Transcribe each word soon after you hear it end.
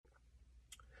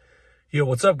Yo,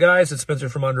 what's up, guys? It's Spencer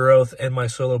from Under Oath and my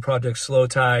solo project, Slow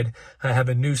Tide. I have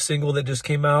a new single that just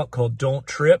came out called Don't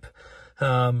Trip.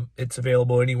 It's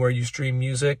available anywhere you stream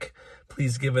music.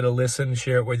 Please give it a listen,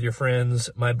 share it with your friends.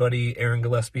 My buddy Aaron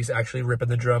Gillespie's actually ripping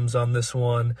the drums on this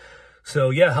one. So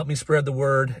yeah, help me spread the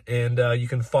word, and you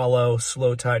can follow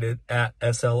Slow Tide at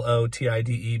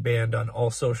SLOTIDE band on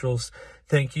all socials.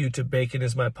 Thank you to Bacon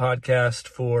Is My Podcast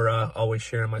for always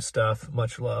sharing my stuff.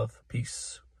 Much love.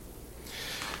 Peace.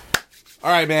 All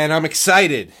right, man, I'm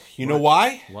excited. You know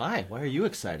why? Why? Why are you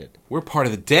excited? We're part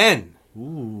of the Den.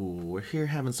 Ooh, we're here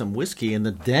having some whiskey in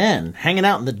the Den. Hanging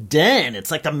out in the Den.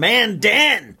 It's like the man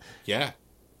den. Yeah.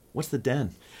 What's the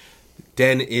Den?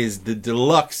 Den is the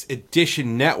Deluxe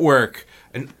Edition Network,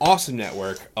 an awesome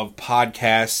network of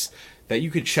podcasts that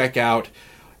you could check out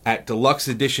at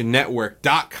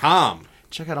deluxeeditionnetwork.com.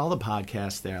 Check out all the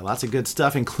podcasts there. Lots of good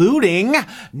stuff, including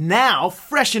now,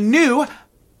 fresh and new,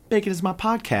 Bacon Is My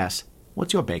Podcast.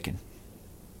 What's your bacon?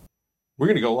 We're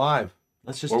going to go live.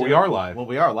 Let's just we are live. Well,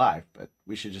 we are live, but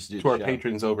we should just do to our show.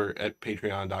 patrons over at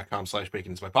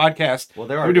patreon.com/baconismypodcast. Well,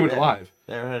 we're doing there. it live.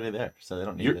 They're already there, so they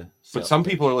don't need to. But some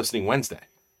people are listening Wednesday.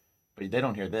 But they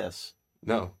don't hear this.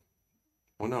 No.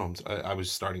 Well, no, I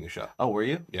was starting the show. Oh, were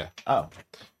you? Yeah. Oh.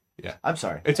 Yeah. I'm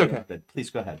sorry. It's okay. Please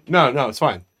go ahead. No, it's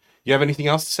fine. You have anything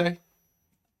else to say?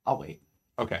 I'll wait.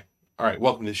 Okay. All right.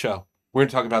 Welcome to the show. We're going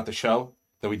to talk about the show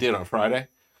that we did on Friday.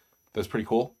 That's pretty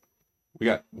cool. We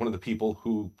got one of the people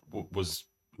who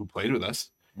played with us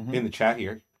in the chat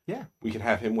here. Yeah. We can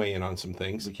have him weigh in on some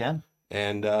things. We can.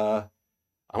 And I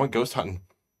went ghost hunting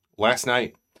last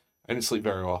night. I didn't sleep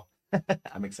very well.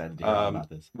 I'm excited to hear all about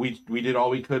this. We did all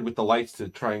we could with the lights to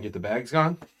try and get the bags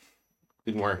gone.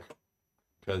 Didn't work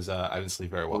because I didn't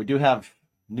sleep very well. We do have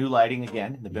new lighting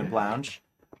again in the Bimp Lounge.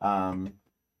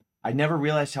 I never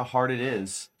realized how hard it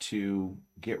is to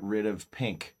get rid of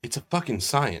pink. It's a fucking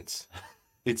science.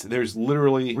 There's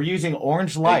literally we're using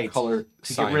orange lights color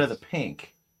to get rid of the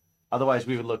pink. Otherwise,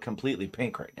 we would look completely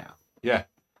pink right now. Yeah.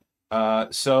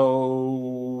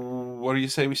 So what do you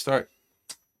say we start?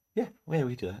 Yeah,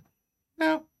 we do that.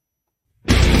 No.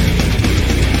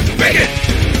 Bacon!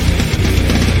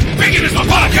 Bacon is my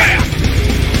podcast!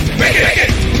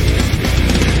 Bacon!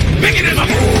 Bacon is my...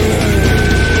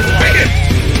 Bacon!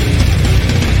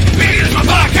 Bacon is my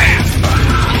podcast!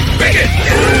 Bacon!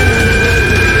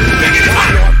 Bacon is my...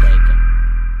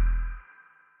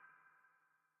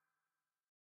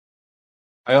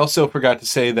 I also forgot to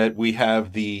say that we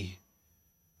have the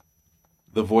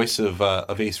voice of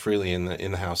Ace Frehley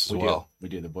in the house as well. We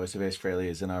do. The voice of Ace Frehley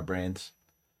is in our brains.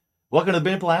 Welcome to the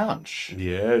Bimp Lounge.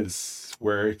 Yes,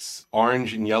 where it's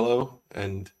orange and yellow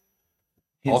and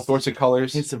all sorts of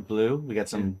colors. Hints of blue. We got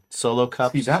some solo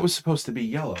cups. See, that was supposed to be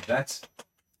yellow.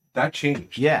 That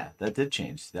changed. Yeah, that did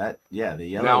change. The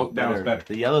yellow now it's better.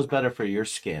 The yellow's better for your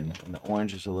skin, and the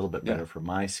orange is a little bit better for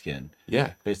my skin.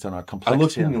 Yeah, based on our I complexion.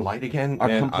 looked in the light again, Our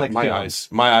and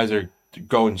complexion. my eyes are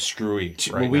going screwy.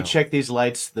 When we checked these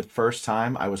lights the first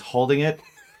time, I was holding it,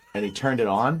 and he turned it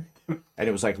on, and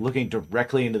it was like looking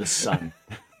directly into the sun.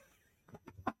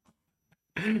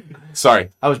 Sorry,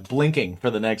 I was blinking for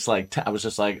the next I was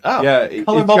just like, oh, yeah,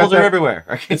 color bubbles are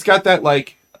everywhere. It's got that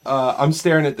I'm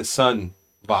staring at the sun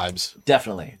vibes.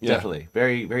 Definitely.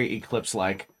 Very, very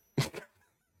eclipse-like.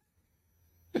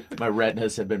 My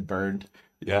retinas have been burned.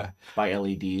 Yeah, by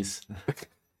LEDs.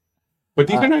 But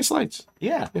these are nice lights.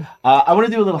 Yeah. I want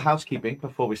to do a little housekeeping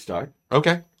before we start.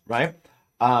 Okay. Right?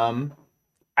 I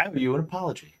owe you an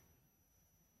apology.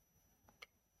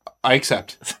 I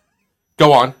accept.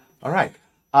 Go on. All right.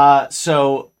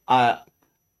 So I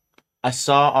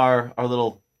saw our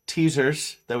little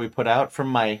teasers that we put out from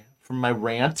my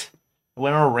rant. I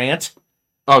went on a rant.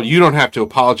 Oh, you don't have to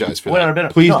apologize for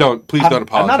that. Please don't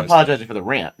apologize. I'm not apologizing for the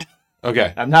rant.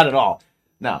 Okay. I'm not at all.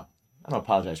 No. I don't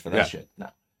apologize for that shit. No.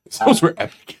 Those were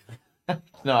epic.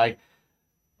 No,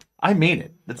 I mean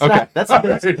it. That's okay. That's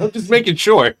I'm just making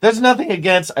sure. There's nothing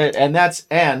against,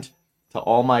 and to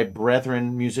all my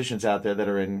brethren musicians out there that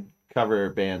are in cover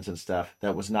bands and stuff,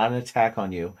 that was not an attack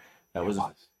on you. No, it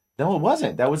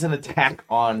wasn't. That was an attack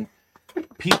on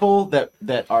people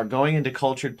that are going into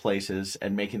cultured places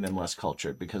and making them less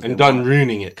cultured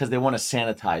ruining it because they want to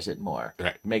sanitize it more,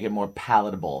 right? Make it more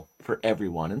palatable for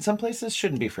everyone. And some places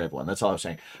shouldn't be for everyone. That's all I'm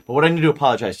saying. But what I need to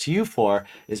apologize to you for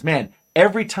is, man,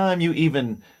 every time you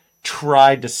even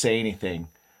tried to say anything,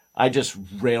 I just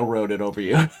railroaded over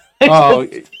you. Oh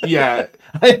yeah,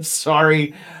 I'm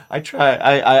sorry.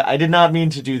 I did not mean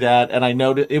to do that, and I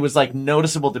know it was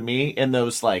noticeable to me in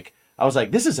those I was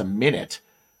like, this is a minute.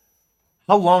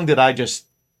 How long did I just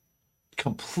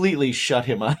completely shut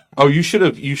him up? Oh, you should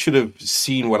have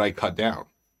seen what I cut down.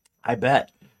 I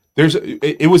bet.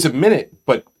 it was a minute,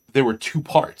 but there were 2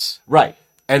 parts, Right.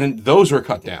 and those were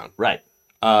cut down. Right.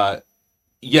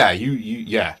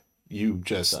 You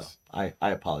just. So I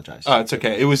apologize. It's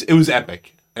okay. It was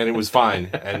epic, and it was fine,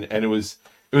 and it was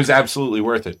absolutely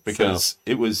worth it because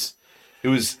it was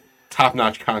top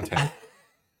notch content.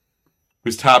 It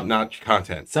was top notch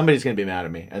content. Somebody's gonna be mad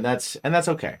at me, and that's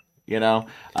okay. You know,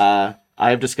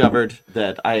 I've discovered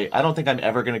that I don't think I'm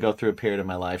ever gonna go through a period of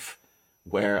my life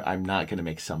where I'm not gonna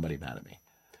make somebody mad at me.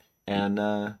 And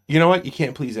You know what? You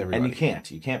can't please everybody.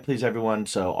 and you can't please everyone.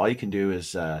 So all you can do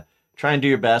is try and do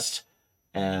your best.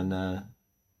 And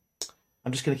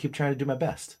I'm just gonna keep trying to do my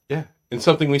best. Yeah. And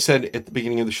something we said at the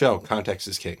beginning of the show: context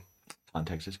is king.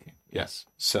 Context is king. Yes.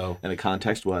 So. And the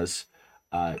context was,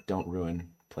 don't ruin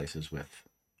places with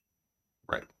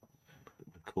Right.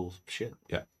 cool shit.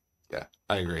 Yeah.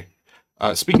 I agree.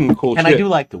 Speaking of cool And shit. I do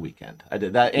like The Weeknd. I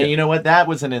did that. And you know what? That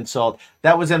was an insult.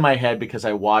 That was in my head because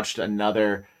I watched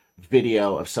another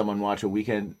video of someone watch a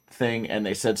Weeknd thing and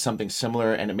they said something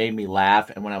similar and it made me laugh.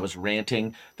 And when I was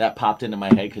ranting, that popped into my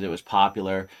head because it was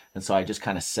popular. And so I just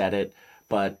kind of said it.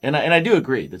 But and I do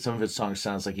agree that some of his songs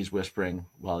sounds like he's whispering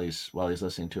while he's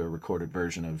listening to a recorded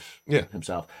version of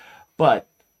himself. But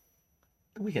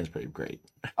The Weeknd's pretty great.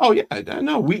 Oh yeah,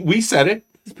 no, we said it.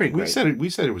 It's pretty great. We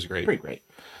said it was great. Pretty great.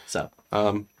 So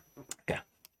yeah.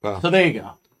 Well, So there you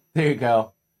go. There you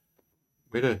go.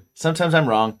 way to. Sometimes I'm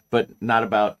wrong, but not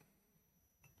about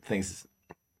things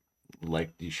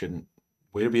like you shouldn't.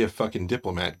 Way to be a fucking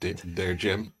diplomat, there,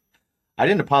 Jim. I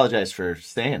didn't apologize for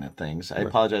saying at things. I Right.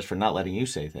 apologize for not letting you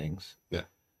say things. Yeah.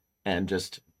 And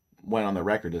just went on the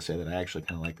record to say that I actually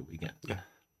kind of like The Weeknd.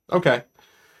 Okay.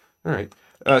 All right.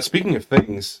 Speaking of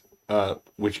things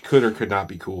which could or could not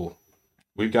be cool,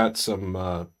 we've got some.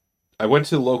 I went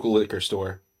to the local liquor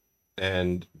store,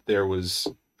 and there was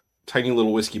a tiny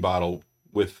little whiskey bottle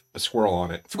with a squirrel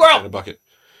on it. Squirrel! And a bucket.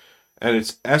 And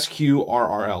it's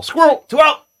SQRRL. Squirrel!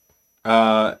 Well,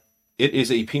 It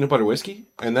is a peanut butter whiskey,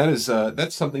 and that's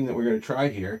something that we're going to try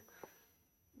here.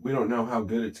 We don't know how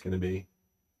good it's going to be.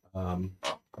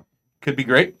 Could be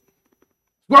great.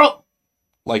 squirrel.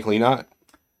 Likely not.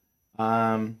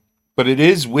 Um, But it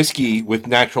is whiskey with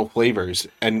natural flavors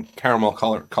and caramel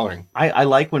coloring. I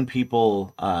like when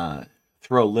people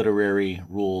throw literary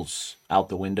rules out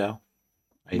the window.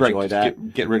 I enjoy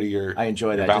that. Get rid of your. I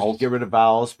enjoy that. vowels. Just get rid of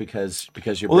vowels because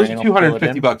your Well, brain those will are fill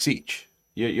it in. $250 each.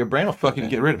 Your brain will Fucking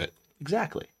get rid of it.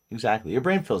 Exactly. Your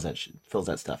brain fills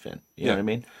that stuff in. You know Yeah. what I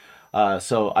mean?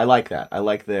 So I like that. I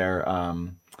like their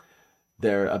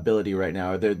ability right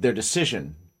now, or their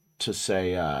decision to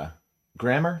say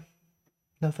grammar.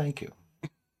 No, thank you.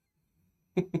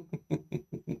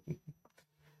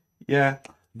 Yeah.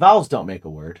 Vowels don't make a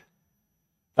word.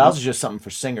 Vowels is just something for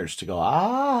singers to go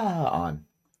on.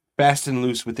 Fast and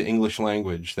loose with the English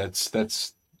language.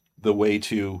 That's the way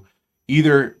to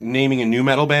either naming a new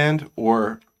metal band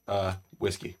or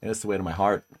whiskey. And it's the way to my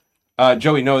heart.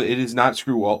 Joey, no, it is not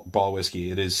screwball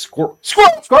whiskey. It is squirrel.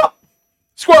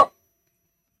 Squirrel.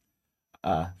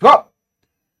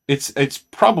 It's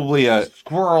probably a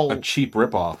Squirrel. cheap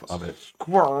ripoff of it.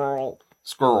 Squirrel.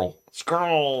 Squirrel.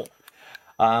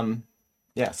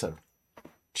 Yeah. So,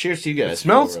 cheers to you guys.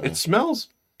 It smells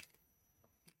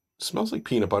like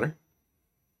peanut butter.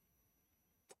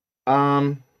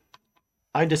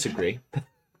 I disagree.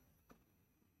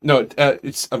 No,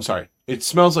 I'm sorry. It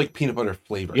smells like peanut butter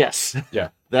flavor. Yes. Yeah.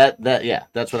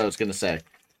 That's what I was gonna say.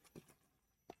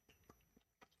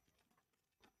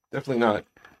 Definitely not.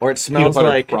 Or it smells butter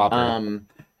like proper.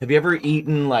 have you ever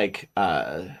eaten like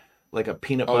a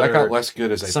peanut Oh, butter? that got less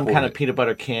good as I some poured kind of it. peanut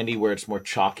butter candy where it's more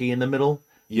chalky in the middle.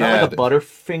 Yeah, Not like a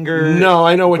Butterfinger. No,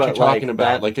 I know what but you're talking like about.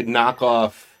 that- Like a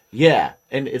knockoff. Yeah,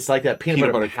 and it's like that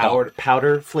peanut butter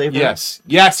powder flavor. Yes.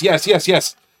 Exactly.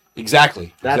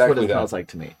 That's exactly what it that. smells like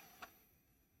to me.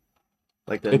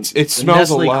 Like the It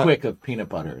smells a Nestle lot- Quick of peanut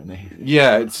butter, and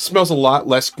Yeah, it smells a lot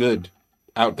less good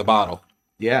out the bottle.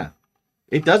 yeah,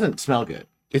 it doesn't smell good.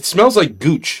 It smells like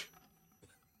gooch.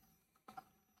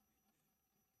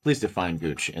 Please define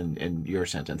gooch in your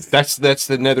sentence. That's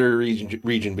the nether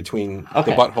region between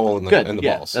Okay. the butthole and Good. the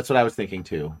Yeah, balls. that's what I was thinking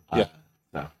too. Yeah.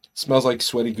 So Smells like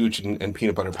sweaty gooch and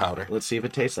peanut butter powder. let's see if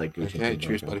it tastes like gooch. and Okay, peanut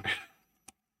cheers, butter. buddy.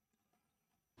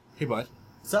 Hey, bud.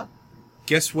 What's up?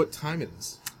 Guess what time it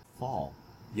is? Fall.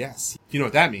 Yes. You know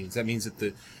what that means? That means that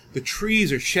the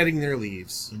trees are shedding their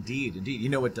leaves. Indeed, indeed. You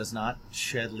know what does not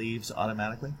shed leaves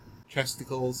automatically?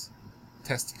 Chesticles,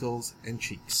 testicles, and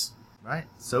cheeks. Right.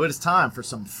 So it is time for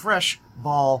some fresh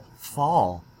ball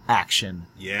fall action.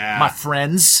 Yeah. My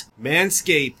friends.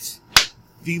 Manscaped,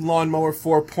 the Lawnmower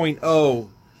 4.0,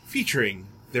 featuring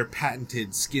their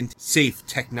patented skin-safe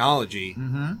technology,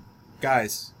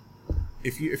 Guys,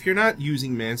 if you're not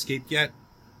using Manscaped yet,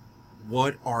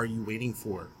 what are you waiting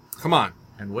for? Come on.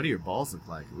 And what do your balls look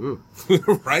like? Ooh.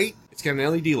 Right? It's got an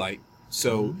LED light,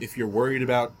 so if you're worried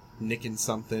about nicking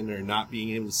something or not being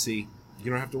able to see,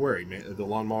 you don't have to worry, man. The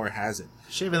lawnmower has it.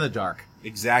 Shave in the dark.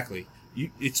 Exactly.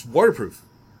 It's waterproof.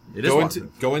 It is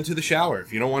waterproof. Go into the shower.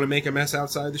 If you don't want to make a mess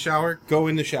outside the shower, go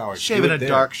in the shower. Shave Do in it a there.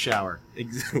 dark shower.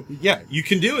 Yeah, you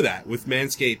can do that with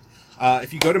Manscaped.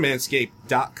 If you go to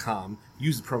manscaped.com,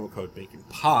 use the promo code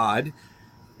BACONPOD,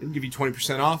 it'll give you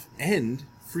 20% off and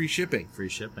free shipping. Free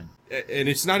shipping. And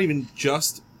it's not even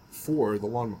just for the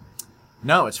lawnmower.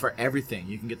 No, it's for everything.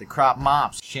 You can get the crop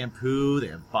mops, shampoo, they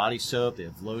have body soap, they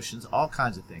have lotions, all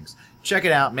kinds of things. Check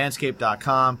it out,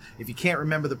 manscaped.com. If you can't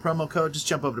remember the promo code, just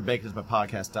jump over to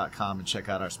baconsmypodcast.com and check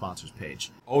out our sponsors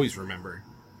page. Always remember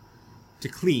to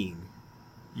clean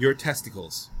your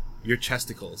testicles, your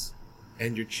chesticles,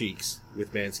 and your cheeks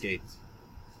with Manscaped.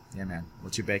 Yeah, man.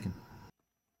 What's your bacon?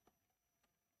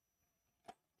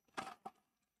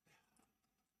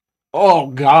 Oh,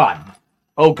 God.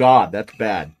 Oh, God, that's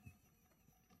bad.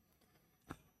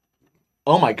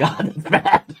 Oh, my God, that's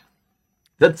bad.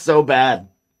 That's so bad.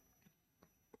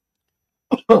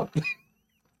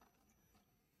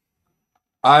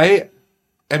 I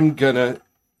am gonna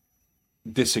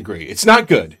disagree. It's not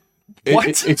good. What?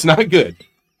 It's not good.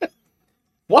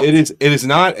 What? It is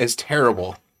not as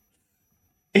terrible.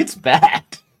 It's bad.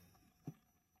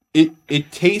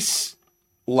 It tastes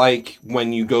like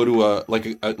when you go to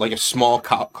a small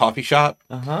coffee shop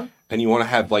Uh-huh. and you want to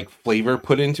have like flavor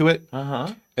put into it,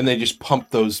 Uh-huh. and they just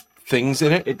pump those things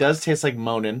in it. It does taste like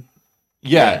Monin,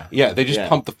 Yeah, they just Yeah.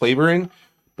 pump the flavor in.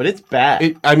 but it's bad.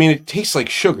 It tastes like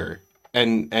sugar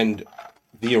and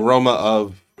the aroma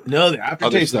of. No, the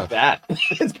aftertaste is stuff. bad.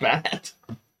 It's bad.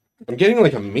 I'm getting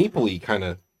like a mapley kind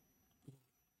of.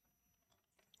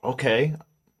 Okay.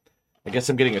 I guess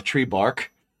I'm getting a tree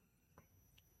bark.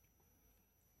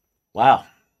 Wow.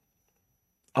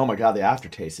 Oh my God, the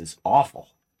aftertaste is awful.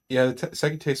 Yeah, the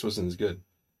second taste wasn't as good.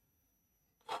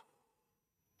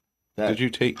 That, Did you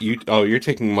take you? Oh, you're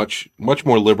taking much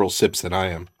more liberal sips than I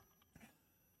am.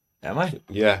 am I?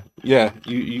 Yeah.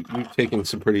 You've taken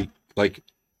some pretty like.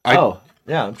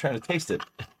 Yeah, I'm trying to taste it.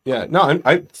 Yeah, no,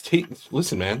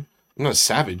 listen, man, I'm not a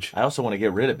savage. I also want to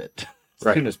get rid of it as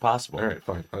Right. soon as possible. All right,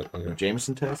 fine. Okay.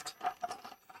 Jameson test?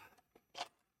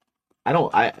 I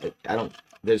don't,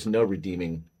 there's no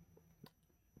redeeming.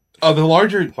 Oh, the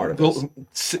larger Part of the,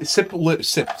 sip,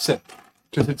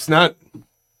 because it's not.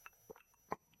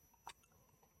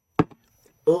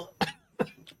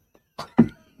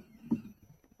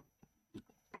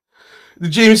 The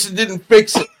Jameson didn't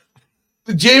fix it.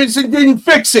 The Jameson didn't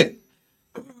fix it.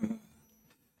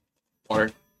 Or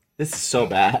This is so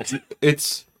bad.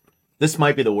 it's This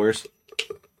might be the worst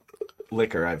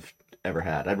liquor I've ever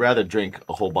had. I'd rather drink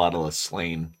a whole bottle of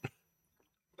Slain.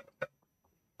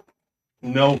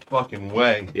 no fucking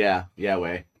way. Yeah,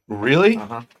 way. Really?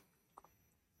 Uh-huh.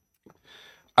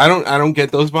 I don't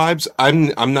get those vibes.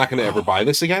 I'm not gonna ever buy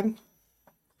this again.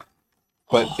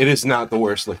 But it is not the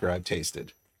worst liquor I've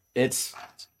tasted. It's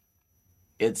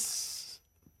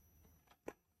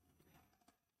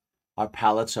our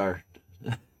palates are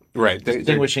Right. They're-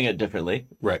 distinguishing it differently.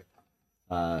 right.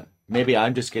 Maybe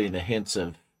I'm just getting the hints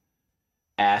of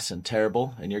ass and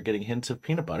terrible, and you're getting hints of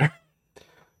peanut butter.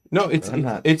 No, it's I'm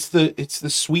not- it's the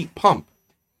sweet pump.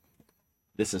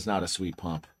 This is not a sweet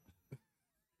pump.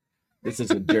 This is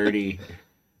a dirty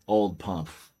old pump.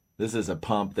 This is a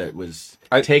pump that was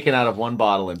taken out of one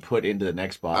bottle and put into the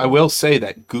next bottle. I will say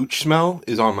that gooch smell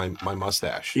is on my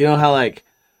mustache. You know how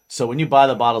so when you buy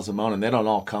the bottles of Monin, they don't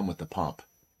all come with the pump.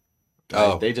 Right?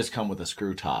 Oh. They just come with a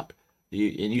screw top.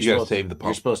 You gotta save the pump.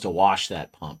 You're supposed to wash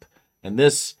that pump. And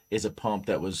this is a pump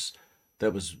that was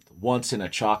once in a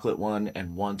chocolate one,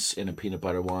 and once in a peanut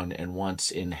butter one, and once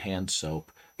in hand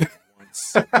soap,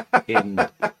 once in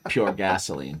pure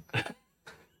gasoline.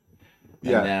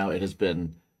 Yeah. And now it has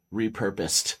been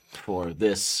repurposed for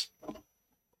this.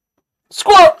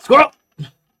 Squirrel.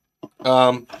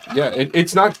 Yeah,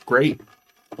 it's not great.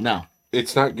 No.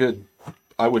 It's not good.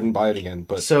 I wouldn't buy it again,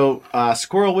 but So,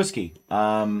 Squirrel Whiskey.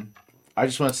 I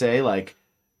just want to say,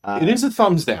 it is a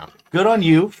thumbs down. good on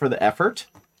you for the effort.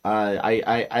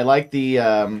 I like the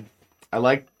I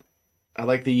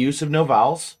like the use of no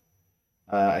vowels.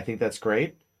 I think that's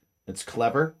great. It's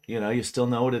clever. You still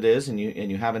know what it is, and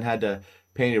you haven't had to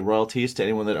pay any royalties to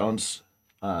anyone that owns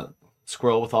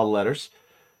Squirrel with all the letters.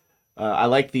 I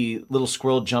like the little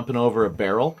squirrel jumping over a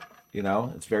barrel.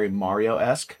 It's very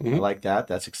Mario-esque. I like that.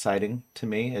 That's exciting to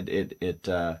me. It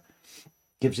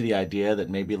gives you the idea that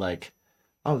maybe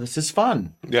oh, this is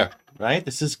fun, Yeah. right?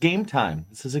 This is game time.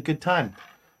 This is a good time.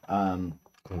 I'm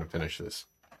gonna finish this.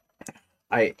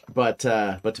 But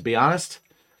to be honest,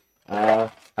 I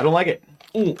don't like it.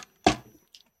 Ooh.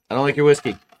 I don't like your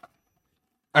whiskey.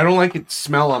 I don't like it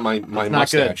smell on my It's not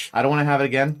mustache. good. I don't want to have it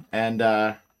again, and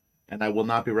I will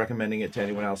not be recommending it to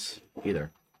anyone else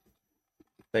either.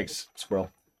 Thanks,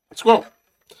 Squirrel. Squirrel.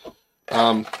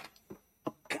 God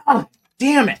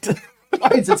damn it! Why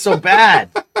is it so bad?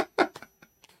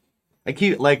 I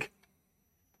keep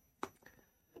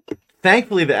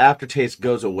thankfully the aftertaste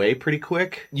goes away pretty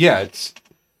quick, Yeah, it's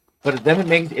but then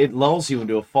it lulls you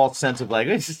into a false sense of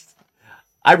it's just,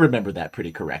 I remember that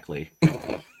pretty correctly.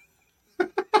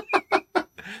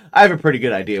 I have a pretty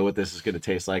good idea what this is going to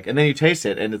taste like, and then you taste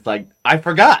it, and it's like I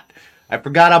forgot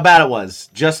how bad it was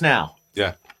just now,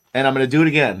 yeah. and I'm going to do it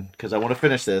again because I want to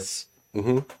finish this.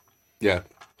 Yeah.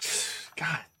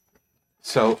 God.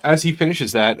 So as he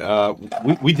finishes that,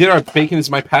 we did our Bacon is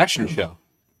My Passion show.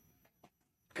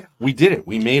 We did it.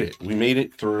 We made it. We made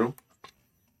it through.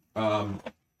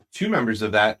 Two members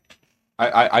of that,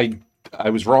 I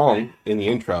was wrong in the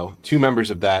intro. Two members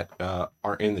of that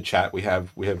are in the chat. We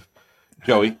have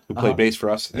Joey, who played bass for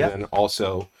us, and Yep. then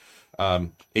also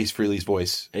Ace Frehley's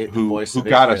voice, The who voice of Ace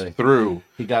got us Frehley. through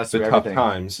He got us the through tough everything.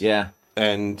 times. Yeah.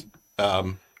 And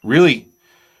really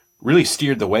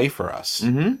steered the way for us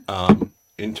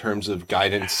in terms of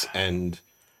guidance and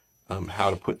how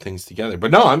to put things together.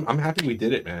 But no, I'm happy we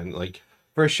did it, man. Like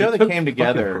For a show it that took came fucking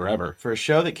together forever. For a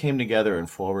show that came together in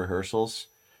full rehearsals,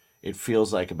 it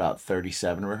feels like about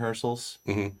 37 rehearsals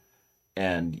Mhm.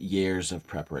 and years of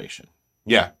preparation.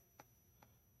 Yeah.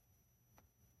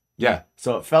 Yeah.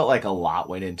 So it felt like a lot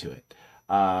went into it.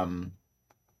 And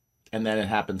then it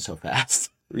happened so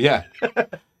fast. Yeah.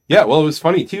 Yeah, well, it was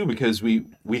funny too because we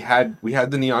had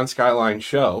the Neon Skyline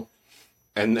show,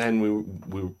 and then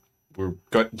we were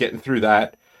getting through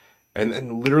that, and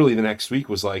then literally the next week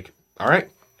was like, all right,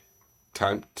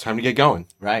 time to get going.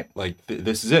 Right. Like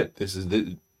this is it.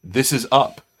 This is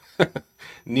up.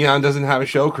 Neon doesn't have a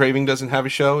show. Craving doesn't have a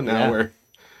show. Now Yeah.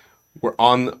 we're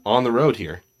on the road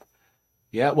here.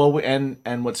 Yeah, well,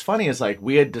 and what's funny is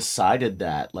we had decided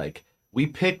that we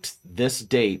picked this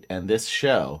date and this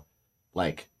show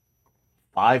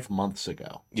 5 months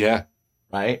ago, Yeah.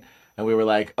 right? And we were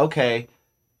like, okay,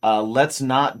 let's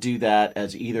not do that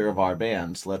as either of our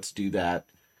bands. Let's do that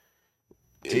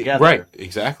together. Right.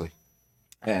 Exactly.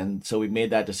 And so we made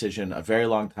that decision a very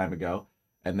long time ago,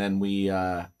 and then we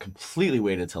completely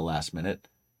waited till last minute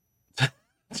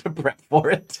to prep for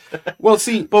it. Well,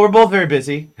 see. But we're both very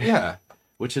busy, Yeah.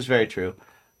 which is very true.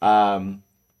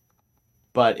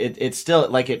 But it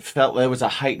still it felt there was a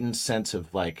heightened sense of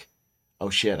oh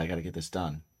shit, I got to get this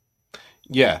done,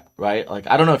 Yeah. right?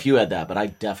 I don't know if you had that, but I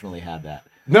definitely had that.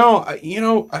 No,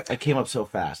 It came up so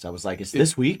fast. I was like, "Is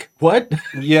this week? What?"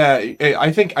 Yeah,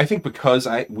 I think because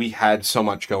we had so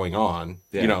much going on,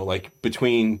 Yeah.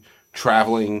 Between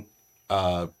traveling,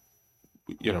 so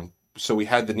we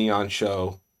had the Neon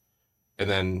show, and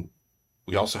then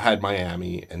we also had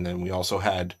Miami, and then we also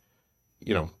had,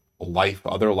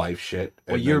 other life shit.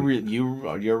 Well, and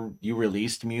you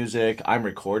released music. I'm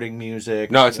recording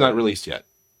music. no, it's not released yet.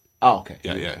 Oh, okay.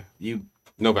 Yeah. You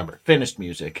November. finished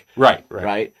music, Right.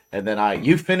 right? And then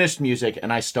you finished music,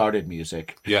 and I started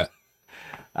music. Yeah.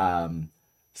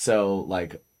 So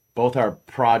both our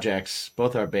projects,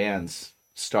 both our bands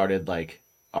started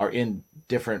are in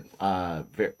different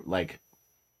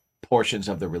portions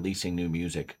of the releasing new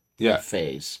music Yeah.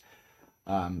 phase,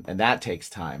 and that takes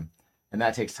time, and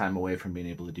that takes time away from being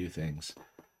able to do things.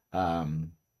 I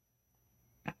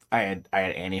had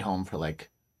Annie home for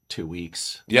 2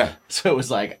 weeks, Yeah. so it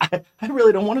was I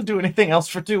really don't want to do anything else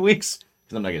for 2 weeks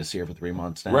because I'm not going to see her for 3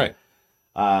 months now. Right.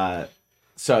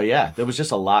 So yeah, there was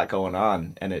just a lot going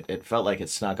on, and it felt like it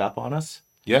snuck up on us.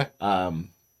 Yeah.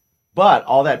 But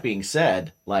all that being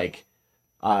said, I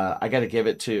got to give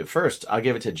it to first. I'll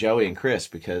give it to Joey and Chris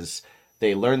because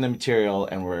they learned the material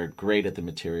and were great at the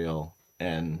material,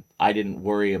 and I didn't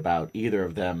worry about either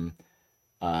of them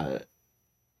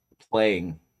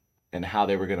playing and how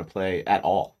they were going to play at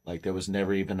all. There was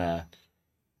never even a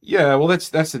Yeah. Well, that's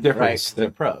the right. difference.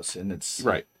 They're pros, and it's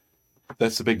Right.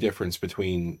 That's the big difference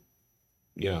between,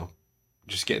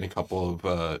 just getting a couple of,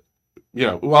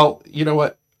 well, you know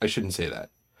what? I shouldn't say that.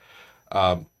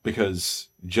 Because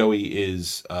Joey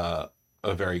is a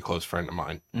very close friend of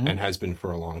mine and has been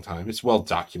for a long time. It's well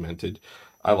documented.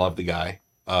 I love the guy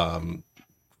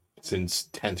since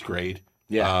 10th grade.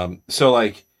 Yeah. So,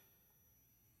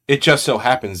 it just so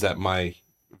happens that my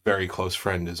very close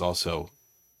friend is also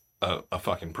a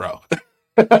fucking pro.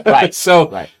 Right. So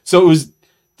Right. it was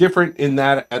different in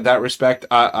that respect.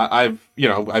 I've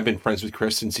been friends with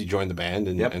Chris since he joined the band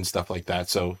and stuff like that.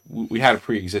 So we had a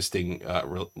pre-existing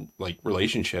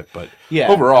relationship. But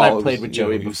overall, I've played with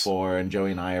Joey before, and Joey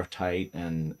and I are tight,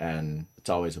 and it's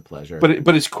always a pleasure.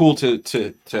 But it's cool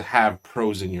to have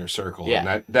pros in your circle. Yeah.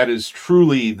 And that is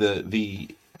truly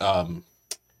that's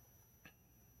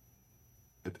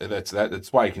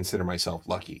why I consider myself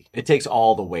lucky. It takes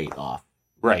all the weight off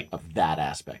Right. of that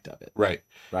aspect of it. Right.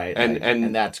 Right.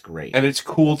 And that's great. And it's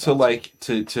cool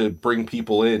to bring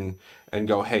people in and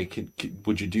go, hey,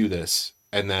 would you do this?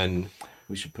 And then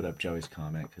we should put up Joey's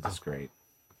comment because it's great.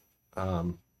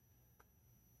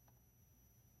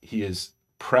 He is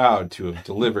proud to have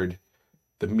delivered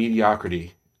the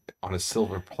mediocrity on a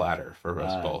silver platter for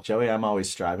us both. Joey, I'm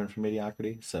always striving for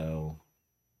mediocrity, so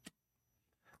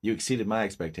you exceeded my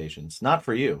expectations. Not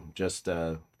for you, just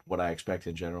what I expect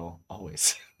in general,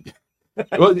 always.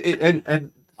 Well,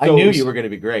 and I knew you were going to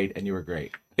be great, and you were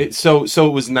great. So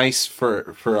it was nice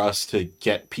for us to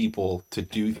get people to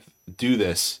do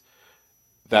this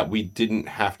that we didn't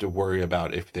have to worry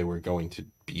about if they were going to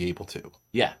be able to.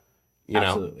 Yeah, you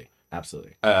know,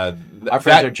 absolutely. Our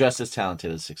friends are just as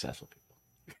talented as successful people.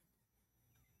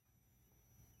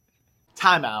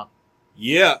 Time out.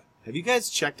 Yeah. Have you guys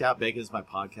checked out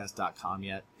baconismypodcast.com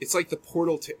yet? It's like the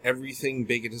portal to everything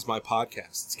Bacon is My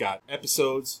Podcast. It's got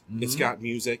episodes. Mm-hmm. It's got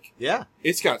music. Yeah.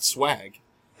 It's got swag.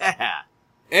 Yeah.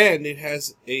 And it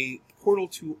has a portal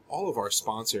to all of our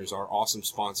sponsors, our awesome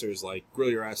sponsors like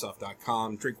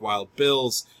GrillYourAssOff.com, Drink Wild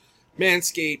Bills,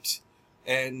 Manscaped,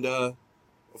 and, of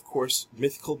course,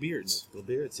 Mythical Beards. Mythical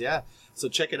Beards, yeah. So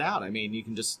check it out. I mean, you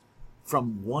can just,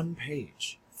 from one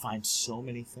page, find so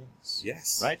many things.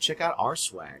 Yes. Right? Check out our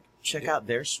swag. Check out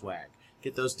their swag.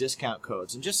 Get those discount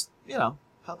codes and just,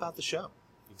 help out the show.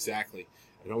 Exactly.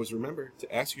 And always remember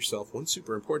to ask yourself one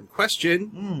super important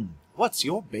question. What's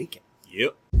your bacon?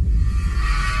 Yep.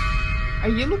 Are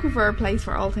you looking for a place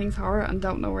for all things horror and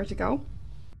don't know where to go?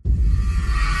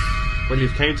 Well,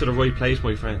 you've came to the right place,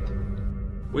 my friend.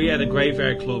 We are the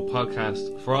Graveyard Club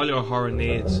podcast. For all your horror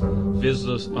needs,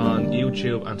 visit us on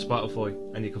YouTube and Spotify,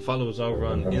 and you can follow us over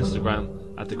on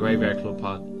Instagram at the Graveyard Club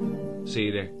Pod. See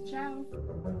you there. Ciao.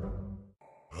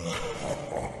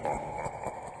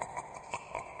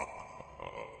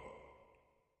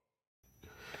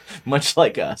 Much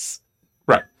like us.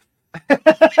 Right.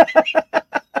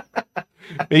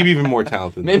 Maybe even more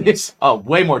talented. Maybe it's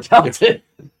way more talented.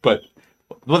 But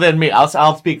well, then me.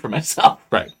 I'll speak for myself.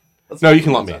 right. No, you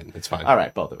can let me in. It's fine. All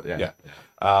right, both of it. Yeah.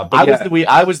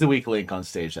 I was the weak link on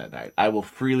stage that night. I will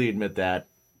freely admit that.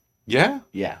 Yeah.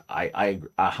 Yeah, I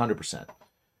 100%.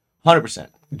 100%.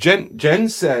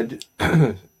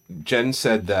 Jen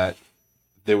said that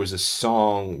there was a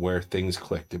song where things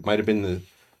clicked. It might have been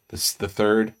the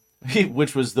third,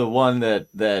 which was the one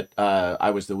that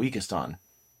I was the weakest on.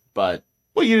 But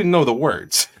well, you didn't know the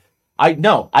words. I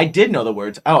did know the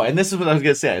words. Oh, and this is what I was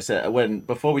gonna say. I said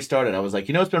before we started, I was like,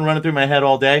 it's been running through my head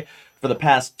all day for the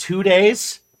past 2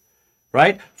 days,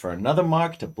 right? For another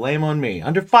mark to blame on me,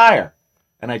 under fire,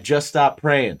 and I just stopped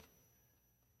praying.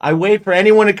 I wait for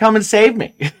anyone to come and save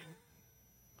me.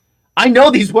 I know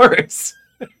these words.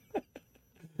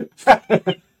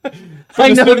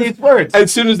 I know these words.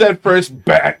 As soon as that first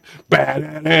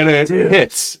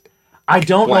hits, I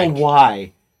don't blank. know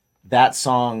why that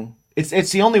song.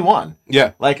 It's the only one.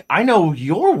 Yeah. Like, I know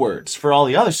your words for all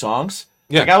the other songs.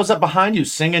 Yeah. Like, I was up behind you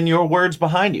singing your words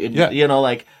behind you. And, Yeah.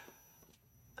 Like,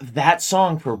 that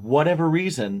song, for whatever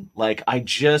reason, like,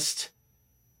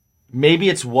 maybe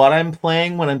it's what I'm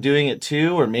playing when I'm doing it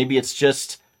too, or maybe it's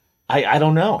just, I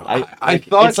don't know. I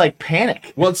thought it's like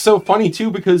Panic. Well, it's so funny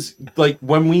too, because like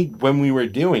when we were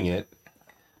doing it,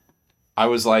 I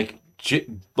was like,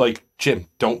 Jim,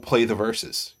 don't play the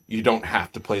verses. You don't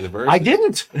have to play the verses. I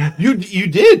didn't. You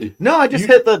did. No, I just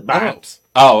hit the bounce.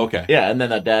 Oh, okay. Yeah, and then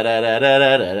the da da da da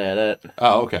da da da.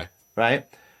 Oh, okay. Right.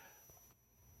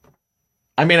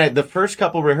 I mean, the first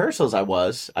couple rehearsals I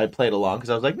played along because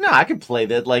I was like, no, I can play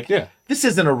that. Like, this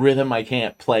isn't a rhythm I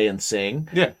can't play and sing.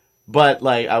 Yeah. But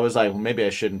like, I was like, well, maybe I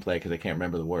shouldn't play because I can't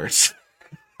remember the words.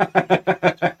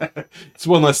 It's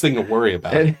one less thing to worry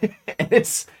about. And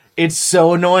it's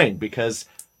so annoying because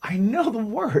I know the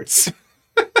words.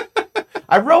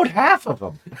 I wrote half of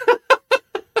them.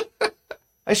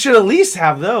 I should at least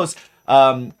have those.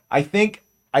 I think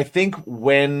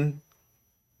when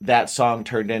that song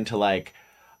turned into like,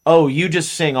 oh, you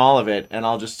just sing all of it and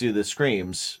I'll just do the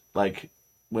screams. Like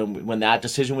when that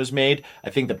decision was made, I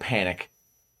think the panic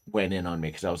went in on me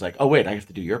because I was like, oh wait, I have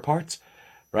to do your parts,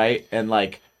 right? And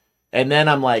then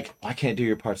I'm like, I can't do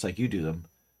your parts like you do them.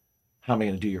 How am I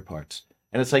going to do your parts?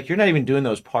 And it's like, you're not even doing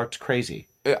those parts crazy.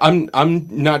 I'm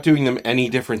not doing them any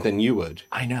different than you would.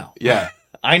 I know. Yeah.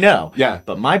 I know. Yeah.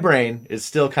 But my brain is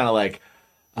still kind of like,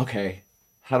 okay,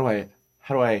 how do I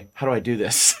do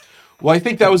this? Well, I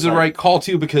think that was the right call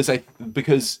too, because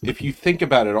if you think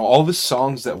about it, all the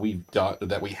songs that we've done,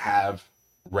 that we have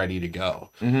ready to go,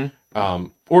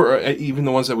 or even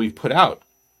the ones that we've put out,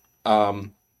 our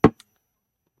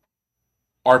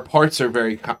parts are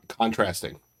very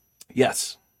contrasting,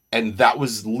 Yes. and that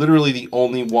was literally the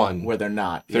only one Where they're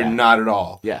not. they're yeah. not at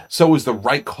all. Yeah. So it was the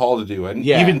right call to do, and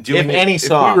Yeah. even doing If it, any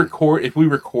song. if we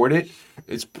record it,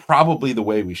 it's probably the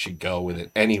way we should go with it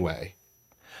anyway.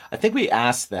 I think we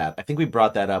asked that. I think we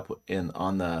brought that up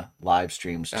on the live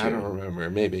streams too. I don't remember.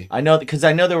 Maybe. I know because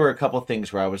I know there were a couple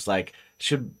things where I was like,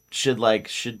 should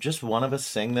just one of us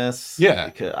sing this? Yeah.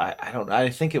 Because I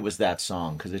think it was that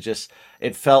song because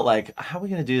it felt like, how are we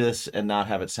gonna do this and not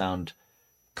have it sound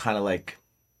kind of like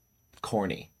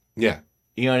corny? Yeah.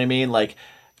 You know what I mean? Like,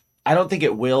 I don't think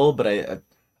it will, but I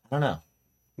don't know.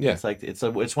 Yeah. It's like it's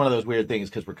one of those weird things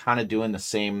because we're kind of doing the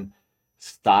same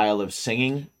style of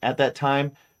singing at that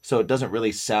time, so it doesn't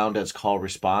really sound as call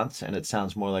response, and it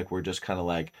sounds more like we're just kind of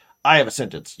like, I have a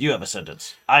sentence, you have a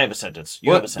sentence, I have a sentence,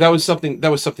 you have a sentence. That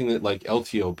was something that like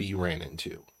LTOB ran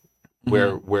into,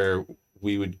 where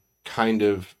we would kind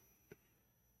of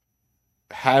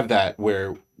have that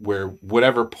where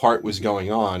whatever part was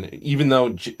going on, even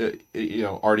though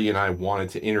Artie and I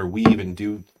wanted to interweave and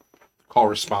do call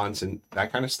response and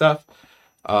that kind of stuff,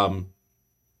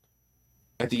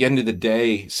 at the end of the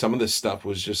day, some of this stuff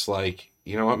was just like,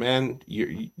 you know what, man,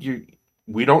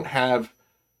 we don't have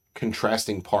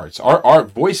contrasting parts. Our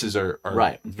voices are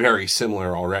Right. very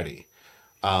similar already.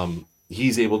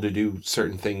 He's able to do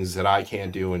certain things that I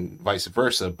can't do, and vice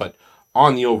versa. But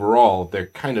on the overall, they're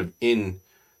kind of in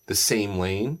the same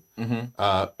lane.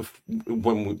 That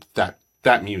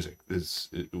music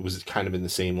was kind of in the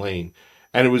same lane,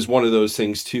 and it was one of those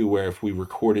things too where if we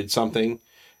recorded something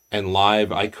and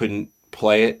live I couldn't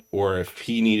play it, or if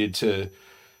he needed to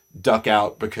duck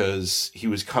out because he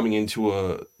was coming into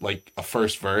a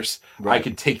first verse, I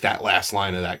could take that last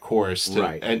line of that chorus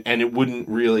and it wouldn't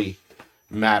really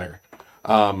matter.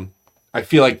 I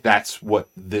feel like that's what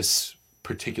this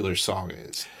particular song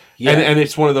is. Yeah. And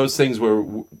it's one of those things where,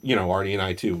 Artie and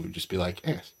I too would just be like,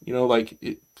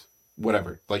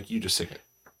 whatever, like you just sing it.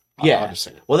 I'll just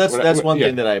sing it. Well, that's one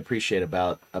thing that I appreciate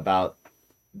about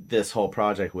this whole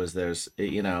project was it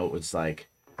was like,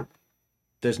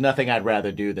 there's nothing I'd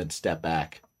rather do than step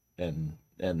back and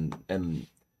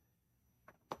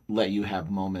let you have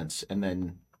moments, and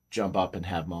then jump up and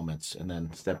have moments, and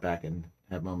then step back and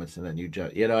have moments, and then you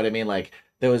jump. You know what I mean? Like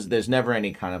there's never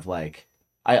any kind of like,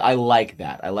 I like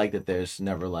that. I like that there's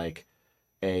never like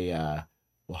a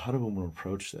well, how do we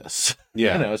approach this?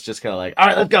 Yeah. It's just kind of like, all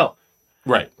right, let's go.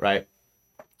 Right.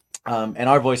 And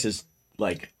our voices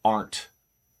like aren't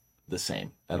the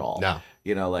same at all. No.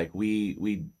 Like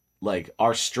we like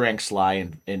our strengths lie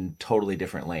in totally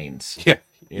different lanes. Yeah.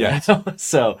 You know?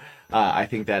 So I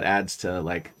think that adds to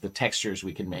like the textures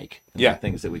we can make, and the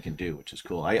things that we can do, which is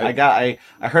cool. I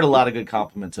heard a lot of good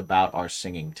compliments about our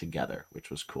singing together,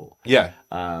 which was cool. Yeah.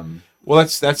 Well,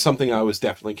 that's something I was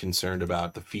definitely concerned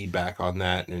about, the feedback on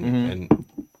that, and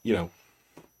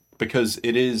because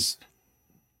it is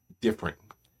different.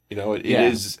 It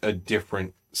is a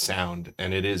different sound,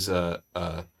 and it is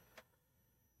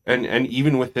and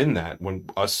even within that, when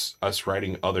us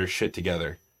writing other shit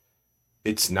together,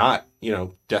 it's not,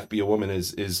 Death Be a Woman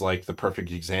is like the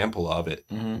perfect example of it,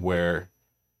 where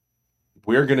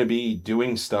we're going to be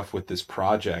doing stuff with this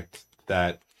project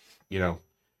that,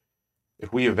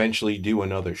 if we eventually do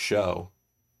another show,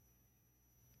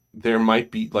 there might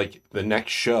be like the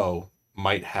next show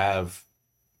might have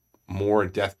more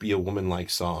Death Be a Woman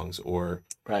like songs, or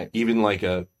even like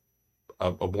a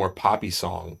more poppy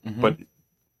song, but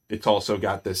it's also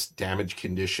got this Damage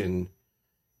Condition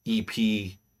EP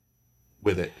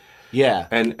with it. Yeah.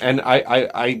 And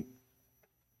I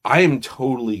am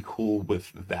totally cool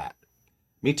with that.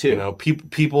 Me too.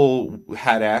 People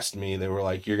had asked me, they were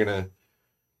like, you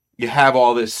have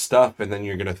all this stuff and then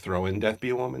you're going to throw in Death Be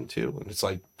a Woman too. And it's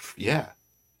like, yeah.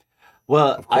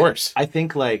 Well, of course. I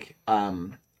think like, I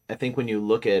think when you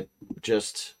look at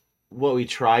just what we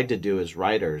tried to do as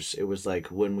writers, it was like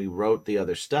when we wrote the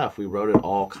other stuff, we wrote it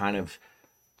all kind of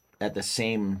at the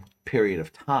same period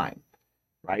of time.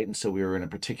 Right. And so we were in a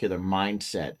particular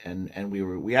mindset, and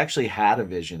we actually had a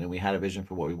vision, and we had a vision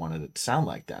for what we wanted it to sound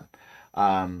like then.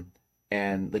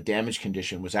 And the Damage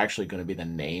Condition was actually going to be the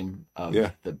name of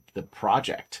the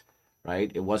project.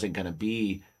 Right. It wasn't going to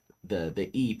be the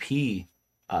EP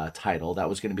title. That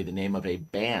was going to be the name of a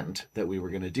band that we were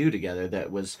going to do together.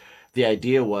 The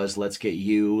idea was, let's get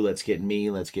you, let's get me,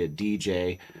 let's get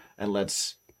DJ, and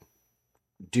let's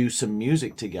do some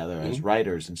music together as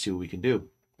writers and see what we can do.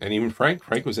 And even Frank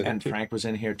was in And it too. Frank was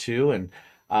in here too, and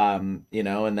and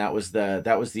that was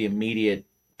the immediate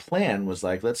plan, was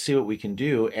like, let's see what we can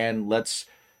do, and let's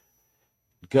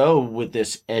go with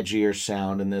this edgier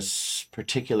sound and this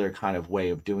particular kind of way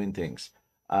of doing things.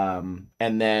 And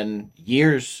then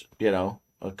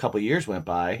a couple years went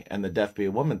by, and the Deaf Be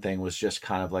a Woman thing was just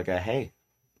kind of like hey,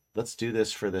 let's do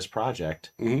this for this project.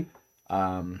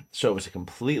 So it was a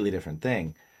completely different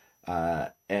thing.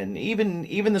 And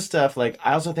even the stuff, like,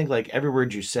 I also think, like, every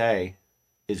word you say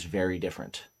is very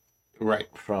different Right.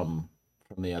 from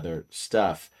the other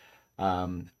stuff.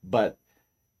 But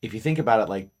if you think about it,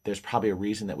 like, there's probably a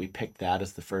reason that we picked that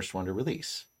as the first one to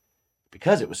release,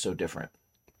 because it was so different,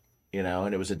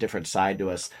 and it was a different side to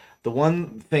us. The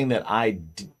one thing that I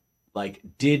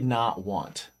did not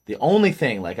want, the only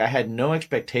thing, like, I had no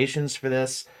expectations for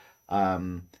this,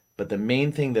 but the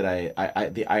main thing that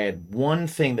I had one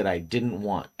thing that I didn't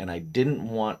want, and I didn't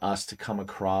want us to come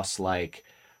across like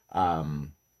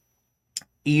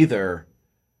either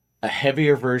a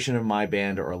heavier version of my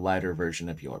band or a lighter version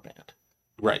of your band.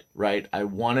 Right. Right? I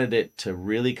wanted it to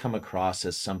really come across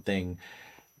as something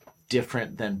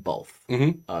different than both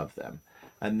of them.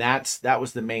 And that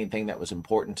was the main thing that was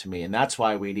important to me. And that's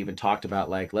why we'd even talked about,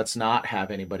 like, let's not have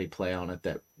anybody play on it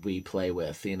that we play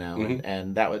with,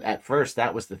 and that was, at first,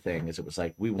 that was the thing, is it was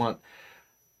like, we want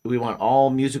all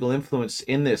musical influence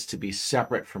in this to be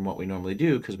separate from what we normally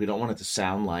do, because we don't want it to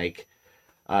sound like,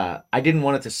 I didn't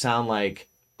want it to sound like,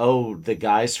 oh, the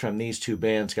guys from these two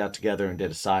bands got together and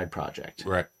did a side project.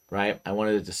 Right. Right? I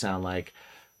wanted it to sound like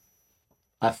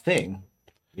a thing.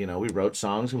 We wrote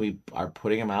songs and we are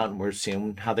putting them out and we're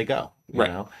seeing how they go. You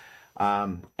know?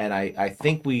 And I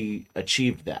think we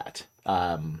achieved that.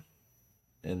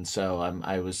 And so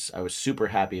I was super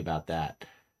happy about that.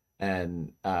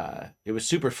 And it was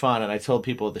super fun. And I told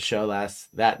people at the show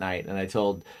that night, and I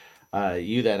told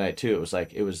you that night too.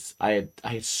 I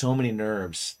had so many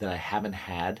nerves that I haven't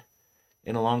had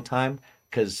in a long time,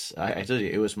 because I told you,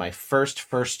 it was my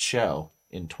first show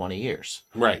in 20 years.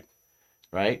 Right.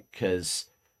 Right? Because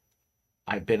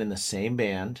I've been in the same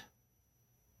band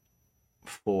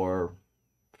for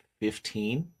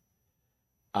 15,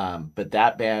 but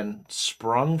that band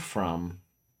sprung from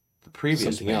the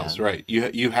previous Something band. else, right?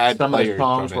 You had some of the players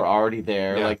songs from were it. already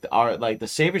there, Yeah. like the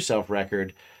Save Yourself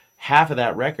record. Half of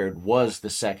that record was the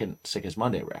second Sick as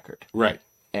Monday record, Right.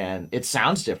 and it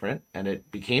sounds different, and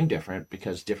it became different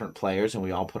because different players, and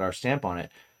we all put our stamp on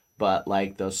it. But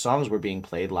like, those songs were being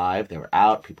played live; they were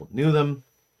out, people knew them.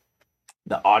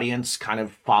 The audience kind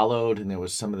of followed, and there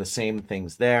was some of the same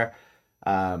things there,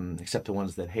 except the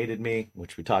ones that hated me,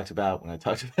 which we talked about when I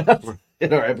talked about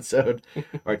in our episode,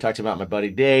 where I talked about my buddy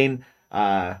Dane.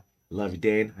 Love you,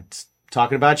 Dane. I'm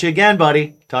talking about you again,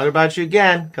 buddy. Talking about you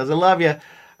again, because I love you.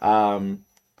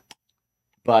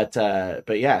 But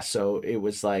yeah, so it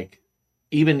was like,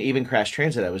 even Crash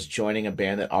Transit, I was joining a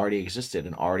band that already existed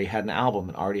and already had an album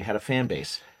and already had a fan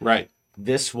base. Right.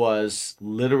 This was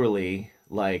literally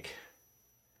like,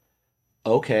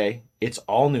 okay, it's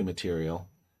all new material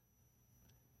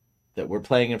that we're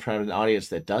playing in front of an audience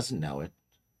that doesn't know it.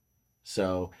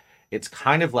 So it's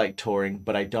kind of like touring,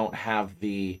 but I don't have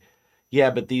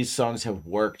but these songs have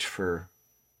worked for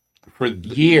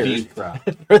years. these crowds.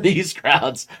 For these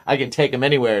crowds. I can take them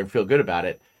anywhere and feel good about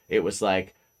it. It was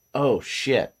like, oh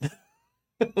shit,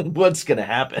 what's going to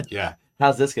happen? Yeah.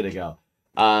 How's this going to go?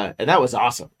 And that was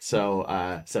awesome.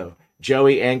 So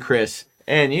Joey and Chris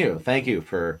and you, thank you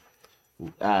for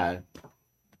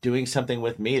doing something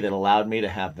with me that allowed me to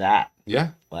have that. Yeah.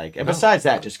 Like, and besides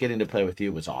that, just getting to play with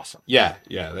you was awesome. Yeah.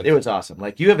 Yeah. It was awesome.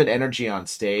 Like, you have an energy on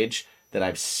stage that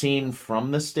I've seen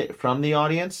from the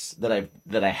audience that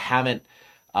I haven't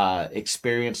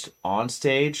experienced on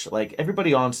stage. Like,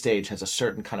 everybody on stage has a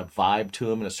certain kind of vibe to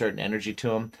them and a certain energy to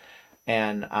them,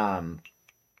 and I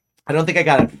don't think I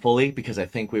got it fully, because I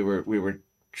think we were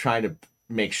trying to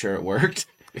make sure it worked.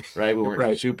 Right, we weren't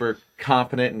Right. super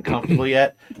confident and comfortable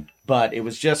yet, but it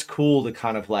was just cool to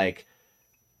kind of like,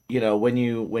 when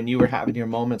you were having your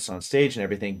moments on stage and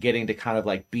everything, getting to kind of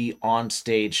like be on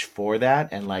stage for that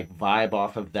and like vibe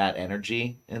off of that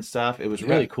energy and stuff. It was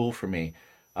really cool for me,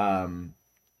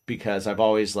 because I've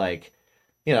always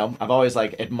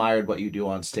admired what you do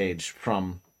on stage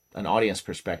from an audience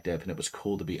perspective, and it was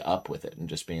cool to be up with it and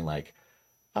just being like,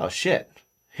 oh shit,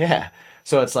 yeah.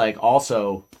 So it's like,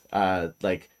 also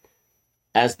like,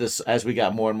 as we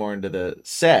got more and more into the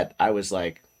set, I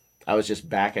I was just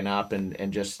backing up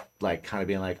and just like kind of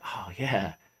being like, oh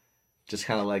yeah, just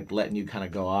kind of like letting you kind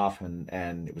of go off,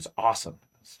 and it was awesome.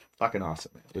 It was fucking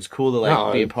awesome. It was cool to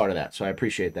like be a part of that. So I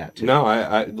appreciate that too. No,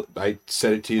 I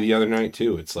said it to you the other night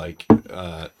too. It's like,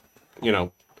 you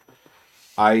know,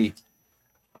 I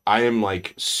am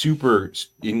like super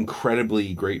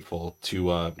incredibly grateful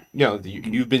to, you know,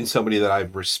 you've been somebody that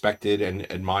I've respected and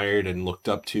admired and looked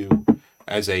up to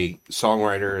as a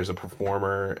songwriter, as a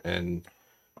performer, and,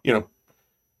 you know,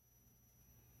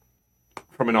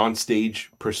 from an onstage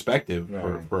perspective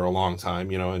for a long time,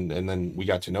 you know, and then we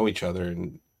got to know each other,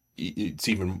 and it's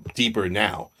even deeper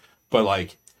now. But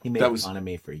like, He made fun of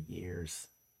me for years.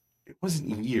 it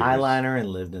wasn't years. Eyeliner and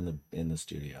lived in the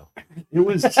studio. It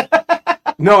was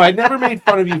no, I never made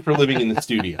fun of you for living in the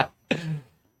studio. I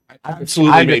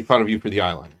absolutely made fun of you for the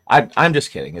eyeliner. I'm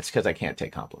just kidding. It's because I can't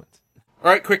take compliments.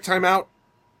 All right, quick timeout.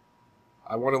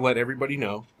 I want to let everybody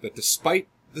know that despite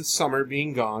the summer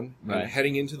being gone and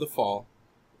heading into the fall,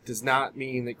 does not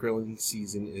mean that grilling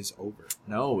season is over.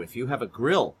 No, if you have a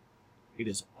grill, it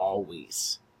is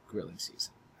always grilling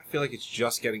season. I feel like it's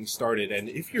just getting started, and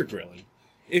if you're grilling,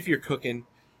 if you're cooking,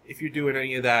 if you're doing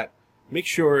any of that, make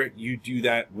sure you do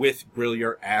that with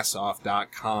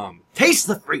GrillYourAssOff.com. Taste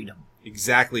the freedom.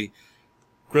 Exactly.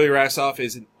 Grill Your Ass Off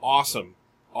is an awesome,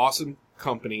 awesome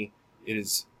company. It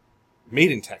is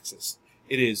made in Texas.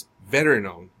 It is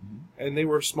veteran-owned, and they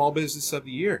were Small Business of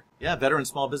the Year. Yeah, Veteran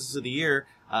Small Business of the Year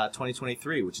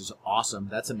 2023, which is awesome.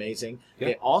 That's amazing. Yeah.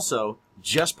 They also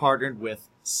just partnered with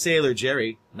Sailor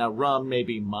Jerry. Now, rum may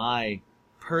be my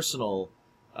personal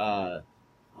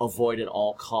avoid at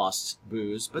all costs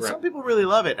booze, but some people really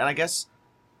love it. And I guess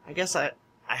I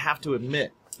have to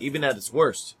admit, even at its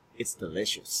worst, it's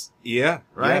delicious. Yeah.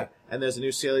 Right? Yeah. And there's a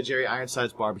new Sailor Jerry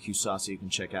Ironsides barbecue sauce that you can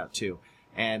check out too.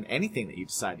 And anything that you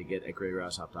decide to get at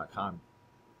GrillYourAssOff.com.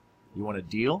 You want a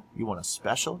deal? You want a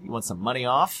special? You want some money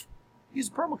off? Use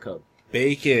the promo code.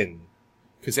 Bacon.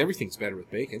 Because everything's better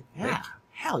with bacon. Yeah. Right?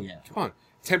 Hell yeah. Come on.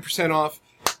 10% off.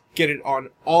 Get it on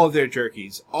all of their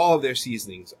jerkies, all of their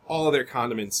seasonings, all of their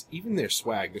condiments, even their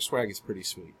swag. Their swag is pretty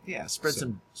sweet. Yeah, spread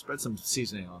some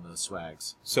seasoning on those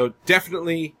swags. So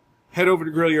definitely head over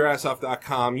to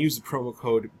GrillYourAssOff.com. Use the promo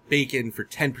code BACON for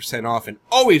 10% off. And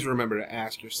always remember to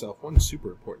ask yourself one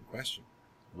super important question.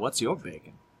 What's your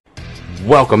bacon?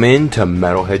 Welcome into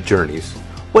Metalhead Journeys.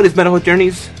 What is Metalhead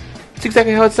Journeys? It's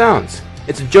exactly how it sounds.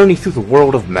 It's a journey through the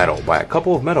world of metal by a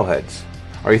couple of metalheads.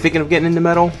 Are you thinking of getting into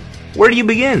metal? Where do you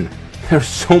begin? There's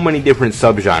so many different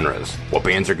subgenres. What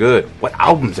bands are good? What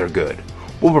albums are good?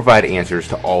 We'll provide answers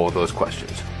to all of those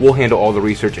questions. We'll handle all the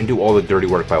research and do all the dirty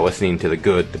work by listening to the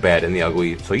good, the bad, and the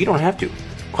ugly, so you don't have to.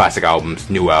 Classic albums,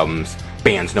 new albums,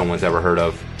 bands no one's ever heard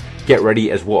of. Get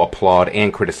ready as we'll applaud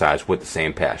and criticize with the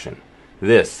same passion.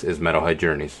 This is Metalhead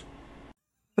Journeys.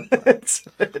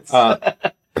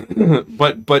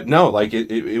 But no, like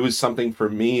it was something for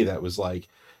me that was like,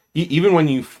 even when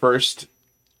you first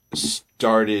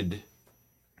started,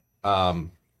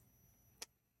 when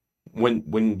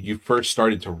you first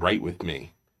started to write with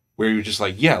me, where you're just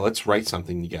like, yeah, let's write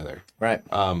something together. Right.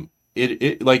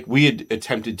 It like we had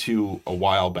attempted to a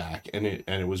while back, and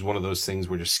it was one of those things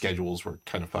where just schedules were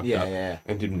kind of fucked up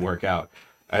and didn't work out.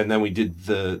 And then we did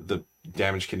the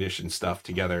Damage Condition stuff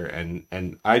together,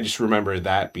 and I just remember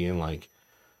that being like,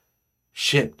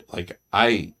 shit, like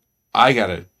I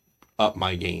gotta up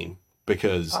my game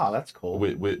because that's cool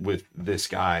with this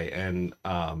guy. And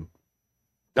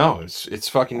no, it's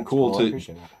fucking cool I to,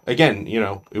 appreciate it. again, you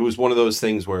know, it was one of those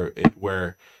things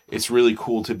where it's really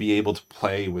cool to be able to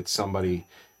play with somebody,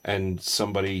 and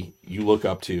somebody you look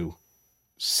up to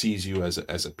sees you as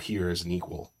a peer, as an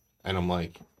equal, and I'm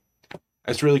like,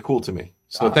 that's really cool to me.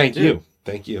 So thank you.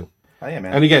 Oh, yeah,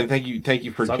 man. And again, thank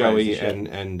you for Songwriters Joey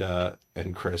and shit.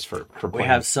 and Chris for We playing.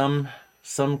 have some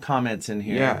comments in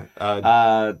here.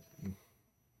 Yeah.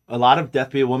 A lot of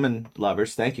Death Be a Woman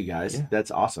lovers. Thank you guys. Yeah. That's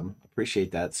awesome.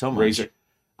 Appreciate that so much. Razor.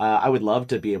 I would love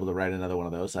to be able to write another one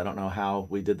of those. I don't know how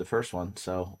we did the first one,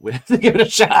 so we have to give it a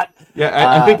shot.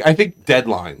 Yeah, I think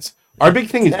deadlines. Our big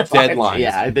thing is deadlines.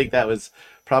 Yeah, I think that was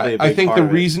probably a big I think part the of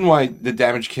it. reason why the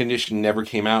Damage Condition never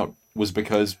came out was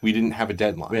because we didn't have a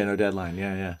deadline. We had no deadline.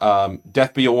 Yeah.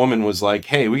 Death Be a Woman was like,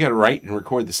 hey, we got to write and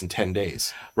record this in 10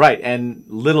 days. Right, and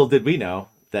little did we know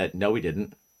that no, we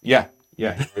didn't. Yeah,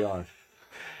 here we are.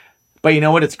 But you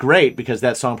know what? It's great because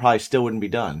that song probably still wouldn't be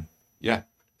done. Yeah.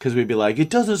 Because we'd be like, it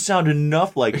doesn't sound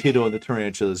enough like Kiddo and the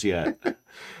Tarantulas yet.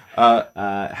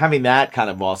 Having that kind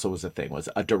of also was a thing, was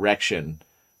a direction.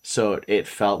 So it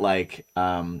felt like,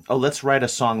 let's write a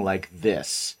song like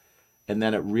this. And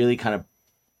then it really kind of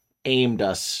aimed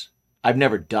us I've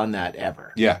never done that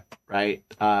ever. Yeah. Right.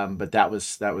 But that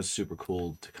was super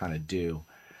cool to kind of do.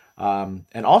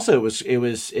 And also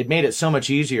it made it so much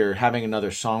easier having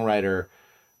another songwriter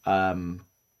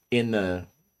in the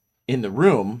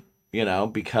room, you know,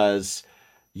 because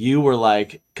you were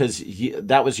like,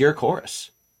 that was your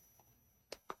chorus,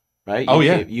 right?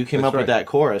 You came up with that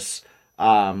chorus,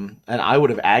 and I would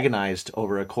have agonized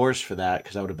over a chorus for that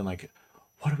because I would have been like,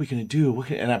 what are we gonna do?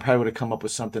 And I probably would have come up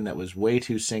with something that was way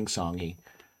too sing-songy,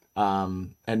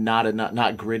 and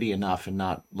not gritty enough, and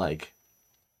not like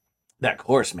that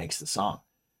chorus makes the song,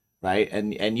 right?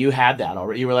 And you had that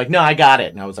already. You were like, no, I got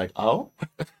it, and I was like, oh,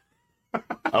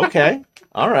 okay,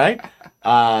 all right.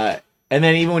 And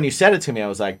then even when you said it to me, I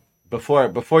was like,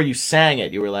 before you sang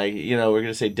it, you were like, you know, we're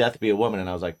gonna say "Death Be a Woman," and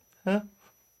I was like, huh,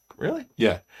 really?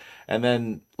 Yeah. And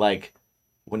then like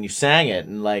when you sang it,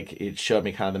 and like it showed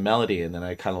me kind of the melody, and then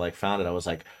I kind of like found it. I was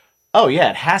like, oh yeah,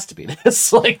 it has to be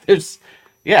this. Like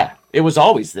it was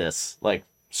always this. Like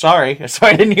sorry,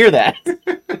 I didn't hear that.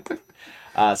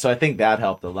 So I think that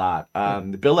helped a lot.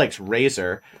 Bill likes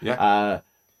Razor. Yeah.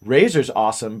 Razor's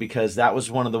awesome because that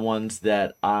was one of the ones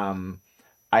that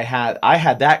I had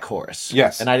that chorus.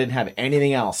 Yes. And I didn't have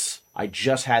anything else. I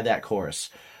just had that chorus.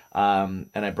 And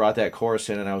I brought that chorus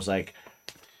in, and I was like,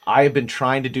 I have been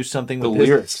trying to do something with The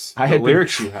lyrics. I had the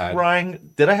lyrics been you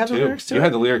had. Did I have the Too. lyrics too? You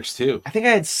had the lyrics too. I think I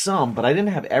had some, but I didn't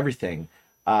have everything.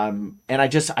 And I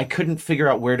couldn't figure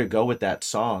out where to go with that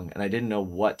song, and I didn't know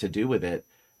what to do with it.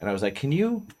 And I was like, can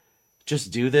you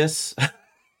just do this?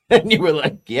 And you were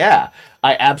like, yeah,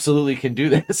 I absolutely can do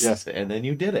this. Yes. And then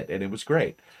you did it, and it was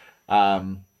great.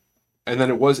 And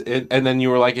then and then you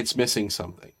were like, it's missing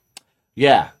something.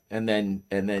 Yeah. And then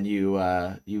you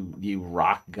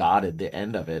rock godded the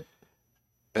end of it.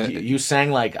 You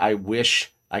sang like I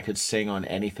wish I could sing on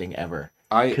anything ever.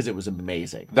 Because it was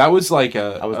amazing. That was like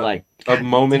I was like a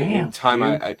moment damn, in time.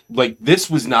 I like this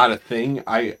was not a thing.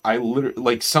 I literally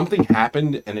like something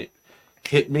happened and it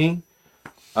hit me.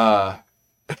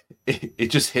 It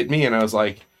just hit me, and I was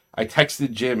like, I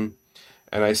texted Jim,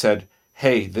 and I said,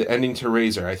 "Hey, the ending to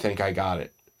Razor, I think I got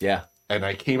it." Yeah. And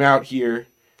I came out here,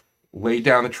 laid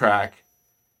down the track,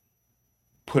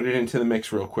 put it into the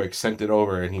mix real quick, sent it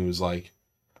over, and he was like,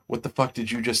 "What the fuck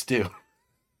did you just do?"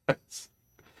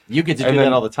 You get to do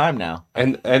that all the time now.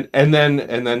 And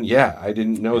then yeah, I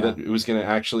didn't know that it was going to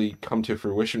actually come to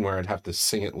fruition where I'd have to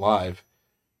sing it live.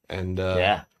 And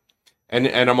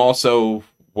and I'm also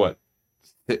what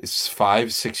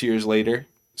 5-6 years later,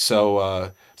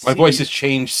 so my voice has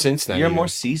changed since then. You're more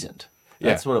seasoned.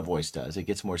 That's what a voice does. It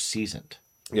gets more seasoned.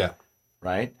 Yeah.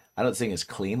 Right? I don't sing as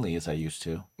cleanly as I used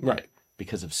to. Right.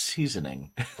 Because of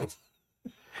seasoning.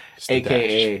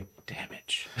 AKA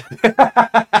damage.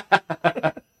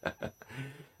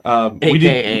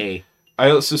 AKA. I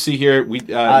also see here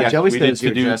Joey we says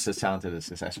did you're just as talented as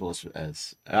successful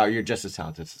as you're just as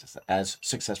talented as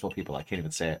successful people. I can't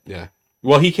even say it. Yeah.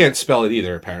 Well, he can't spell it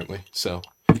either, apparently. So,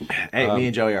 hey, me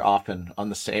and Joey are often on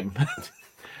the same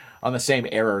on the same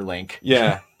error link.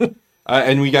 Yeah.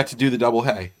 And we got to do the double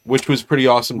hey, which was pretty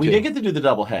awesome. We did get to do the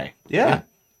double hey. Yeah.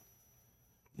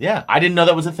 I didn't know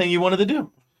that was a thing you wanted to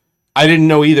do. I didn't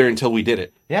know either until we did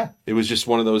it. Yeah. It was just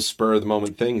one of those spur of the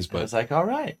moment things. But I was like, all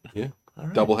right. Yeah. All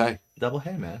right. Double hey. Double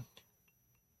hey, man.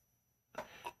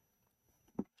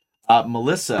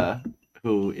 Melissa,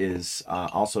 who is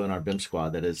also in our BIM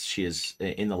squad, she is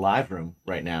in the live room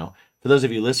right now. For those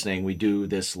of you listening, we do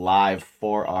this live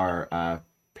for our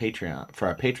Patreon, for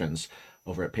our patrons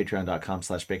over at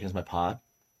patreon.com/baconismypod.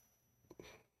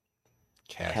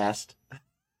 Cast.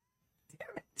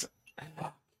 Damn it.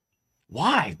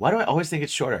 Why? Why do I always think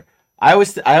it's shorter? I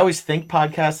always think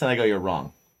podcast and I go, you're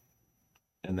wrong.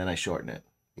 And then I shorten it.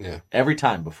 Yeah. Every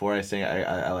time before I sing,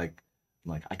 I'm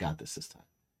like, I got this time.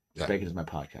 Yeah. Bacon is my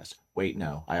podcast. Wait,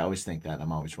 no. I always think that.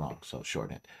 I'm always wrong. So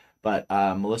shorten it. But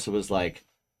Melissa was like,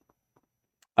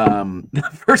 the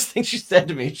first thing she said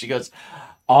to me, she goes,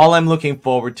 all I'm looking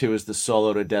forward to is the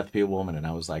solo to Death Be a Woman. And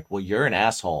I was like, well, you're an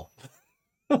asshole.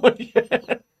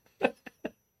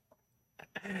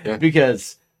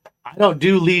 Because I don't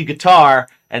do lead guitar,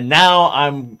 and now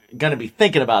I'm going to be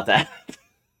thinking about that.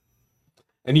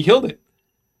 And you killed it.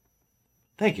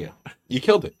 Thank you. You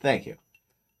killed it. Thank you.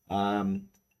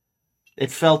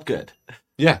 It felt good.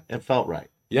 Yeah. It felt right.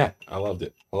 Yeah, I loved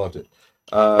it.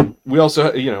 We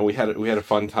also, we had a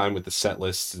fun time with the set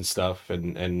lists and stuff,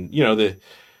 and Joey's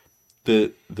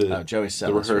set the lists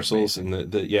rehearsals and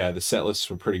the set lists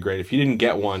were pretty great. If you didn't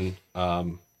get one,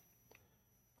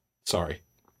 sorry,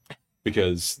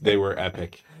 because they were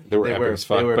epic. They were epic as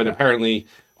fuck. But apparently,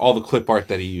 all the clip art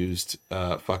that he used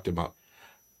fucked him up.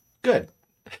 Good.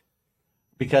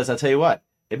 Because I'll tell you what,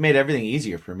 it made everything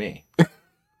easier for me.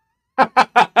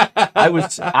 I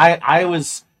was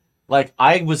like,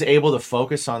 I was able to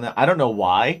focus on that. I don't know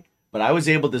why, but I was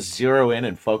able to zero in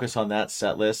and focus on that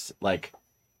set list. Like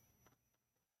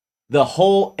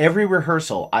every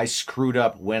rehearsal, I screwed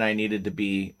up when I needed to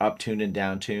be up tuned and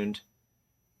down tuned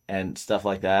and stuff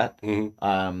like that.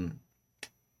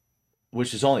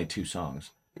 Which is only 2 songs,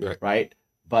 right?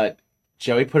 But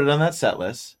Joey put it on that set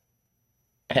list,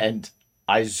 and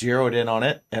I zeroed in on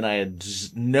it, and I had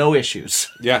no issues.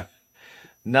 Yeah.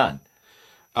 None.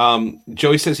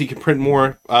 Joey says he can print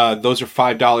more. Those are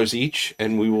 $5 each,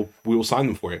 and we will sign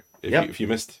them for you if you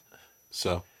missed.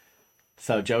 So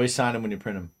Joey, sign them when you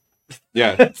print them.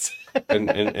 Yeah, and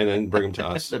then bring them to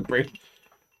us.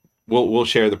 We'll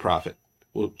share the profit.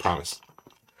 We'll promise.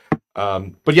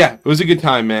 But yeah, it was a good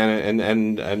time, man,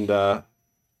 and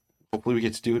hopefully we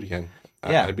get to do it again.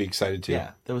 Yeah, I'd be excited too.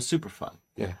 Yeah, that was super fun.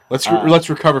 Yeah, let's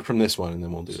recover from this one, and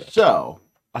then we'll do that. So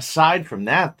aside from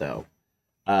that, though,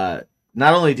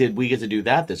 not only did we get to do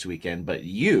that this weekend, but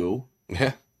you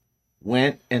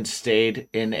went and stayed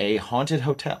in a haunted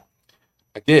hotel.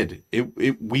 I did.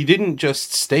 We didn't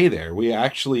just stay there.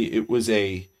 It was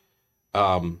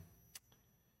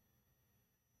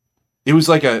it was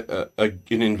like an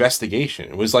investigation.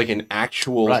 It was like an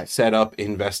actual set up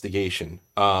investigation.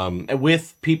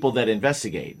 With people that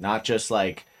investigate, not just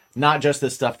the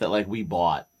stuff that like we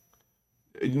bought.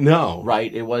 No.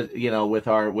 Right? It was, with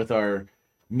our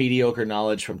mediocre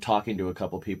knowledge from talking to a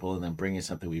couple people and then bringing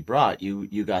something we brought,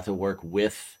 you got to work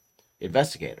with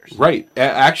investigators. Right.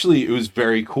 Actually, it was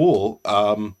very cool.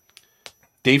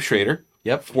 Dave Schrader,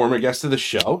 former guest of the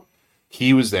show,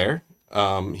 he was there.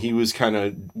 He was kind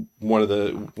of one of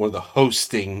the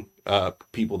hosting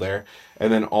people there,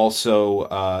 and then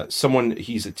also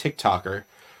he's a TikToker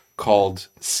called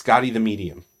Scotty the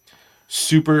Medium.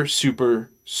 Super,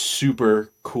 super, super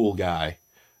cool guy.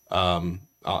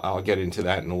 I'll get into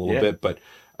that in a little bit, but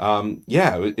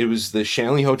it was the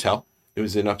Shanley Hotel. It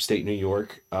was in upstate New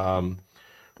York.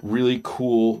 Really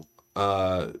cool.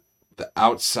 The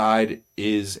outside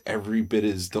is every bit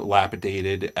as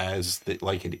dilapidated as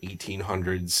like an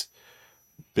 1800s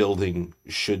building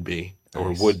should be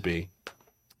or would be.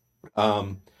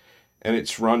 And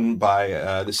it's run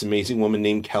by this amazing woman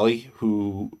named Kelly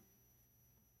who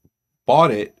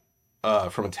bought it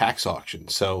from a tax auction.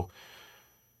 So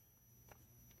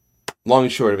long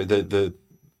and short of it, the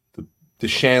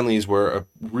Shanleys were a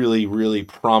really, really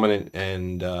prominent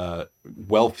and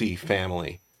wealthy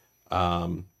family.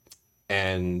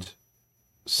 And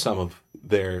some of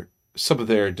their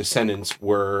descendants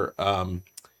were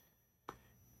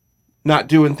not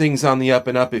doing things on the up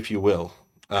and up, if you will.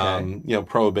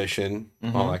 Prohibition,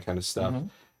 all that kind of stuff.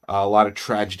 A lot of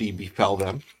tragedy befell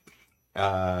them,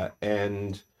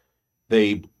 and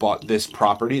they bought this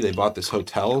property. They bought this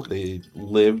hotel. They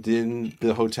lived in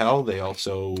the hotel. They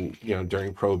also,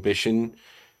 during Prohibition,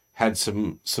 had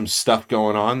some stuff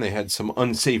going on. They had some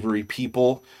unsavory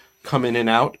people come in and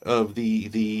out of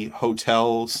the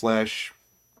hotel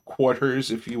 / quarters,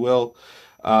 if you will.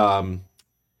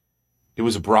 It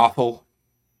was a brothel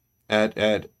at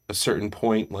a certain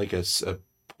point, like a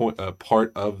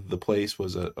part of the place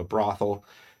was a brothel,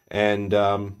 and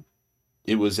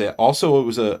it was a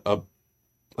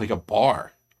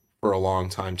bar for a long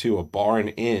time too, a bar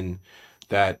and inn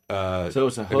that. So it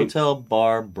was a hotel,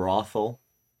 bar, brothel.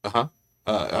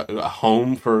 A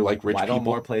home for like rich people. Why don't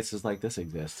more places like this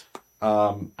exist?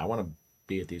 I want to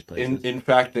be at these places. In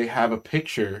fact, they have a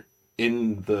picture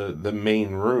in the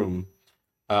main room.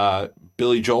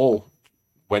 Billy Joel,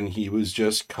 when he was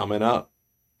just coming up,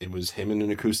 it was him and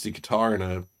an acoustic guitar and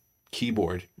a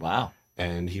keyboard. Wow!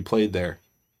 And he played there.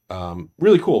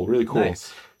 Really cool, really cool.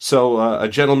 Nice. So a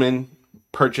gentleman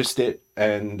purchased it,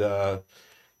 and I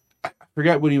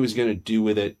forgot what he was going to do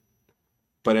with it,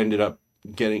 but ended up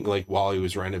getting, like, while he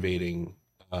was renovating,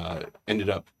 ended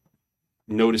up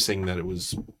noticing that it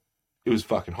was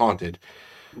fucking haunted.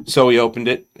 So he opened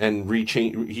it and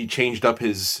he changed up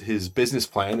his business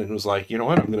plan and was like, you know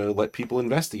what, I'm going to let people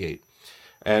investigate.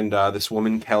 And this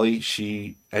woman, Kelly,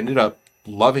 she ended up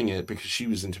loving it because she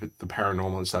was into the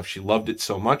paranormal and stuff. She loved it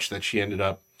so much that she ended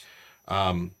up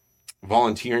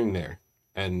volunteering there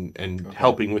and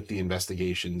helping with the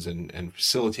investigations and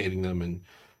facilitating them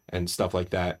and stuff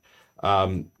like that.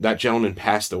 That gentleman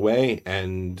passed away,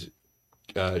 and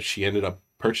she ended up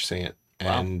purchasing it.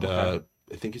 Wow. And I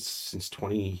think it's since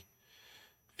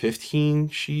 2015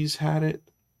 she's had it.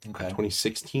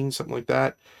 2016, something like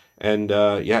that. And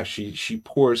she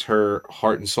pours her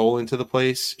heart and soul into the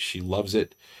place. She loves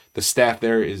it. The staff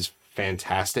there is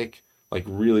fantastic, like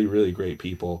really, really great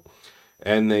people.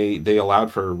 and they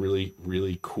allowed for a really,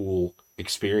 really cool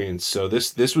experience. So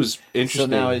this was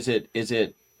interesting. So now is it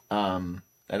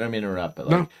I don't mean to interrupt, but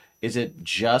like, is it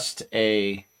just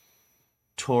a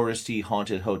touristy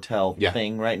haunted hotel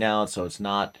thing right now? So it's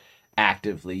not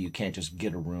actively, you can't just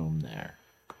get a room there.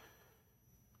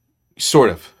 Sort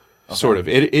of.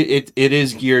 It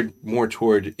is geared more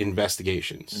toward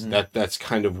investigations. That's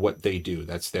kind of what they do.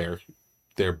 That's their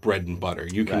bread and butter.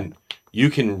 You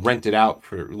can rent it out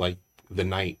for like the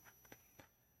night.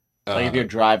 Like if you're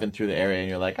driving through the area and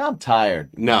you're like, I'm tired.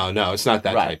 No, it's not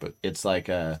that type of. It's like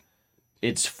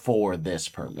it's for this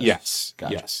purpose. Yes.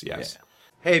 Gotcha. Yes. Yeah.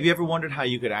 Hey, have you ever wondered how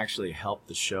you could actually help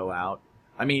the show out?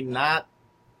 I mean, not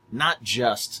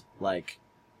just like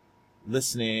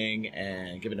listening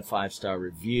and giving a 5-star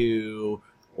review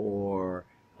or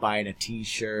buying a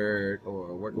T-shirt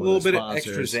or working with a little bit sponsors.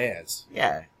 of extra zazz.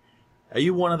 Yeah. Are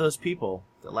you one of those people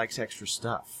that likes extra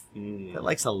stuff? That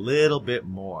likes a little bit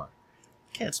more?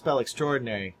 Can't spell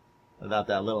extraordinary without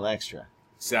that little extra.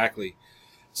 Exactly.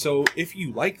 So if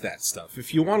you like that stuff,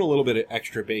 if you want a little bit of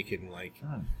extra bacon, like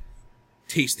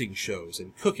tasting shows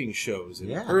and cooking shows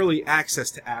and early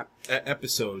access to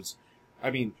episodes, I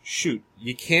mean, shoot,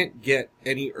 you can't get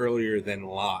any earlier than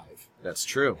live. That's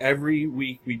true. Every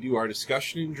week we do our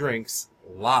discussion and drinks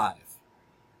live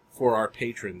for our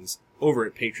patrons over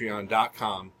at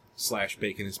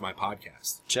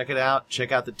patreon.com/baconismypodcast. Check it out.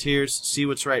 Check out the tiers. See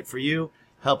what's right for you.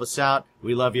 Help us out.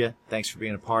 We love you. Thanks for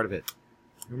being a part of it.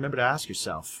 Remember to ask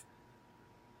yourself,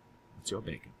 what's your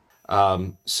bacon?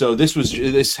 So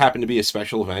this happened to be a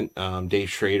special event. Dave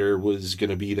Schrader was going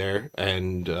to be there,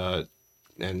 and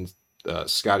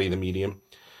Scotty the Medium,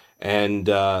 and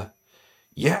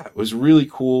it was really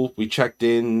cool. We checked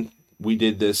in. We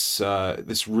did this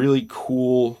really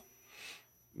cool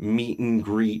meet and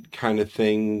greet kind of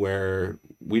thing where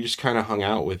we just kind of hung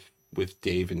out with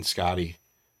Dave and Scotty,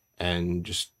 and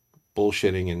just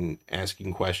bullshitting and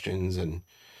asking questions and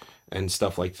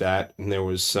stuff like that. And there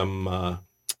was some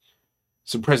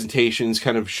presentations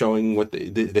kind of showing what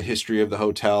the history of the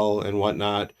hotel and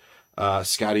whatnot.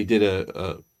 Scotty did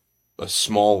a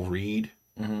small read.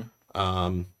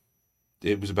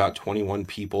 It was about 21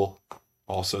 people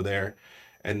also there.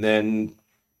 And then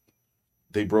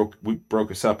we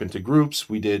broke us up into groups.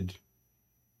 We did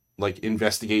like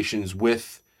investigations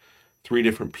with 3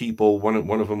 different people. One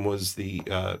of them was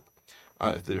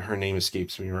her name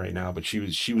escapes me right now, but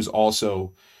she was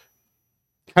also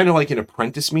kind of like an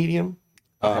apprentice medium,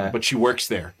 but she works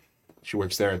there. She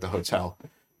works there at the hotel.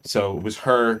 So it was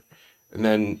her, and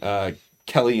then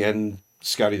Kelly and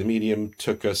Scotty the Medium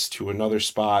took us to another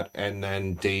spot, and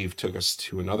then Dave took us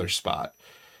to another spot,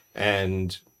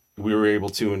 and we were able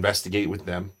to investigate with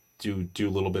them, do a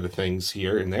little bit of things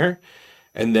here and there,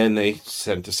 and then they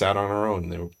sent us out on our own.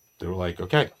 They were like,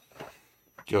 okay,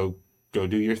 go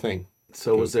do your thing.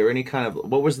 So was there any kind of,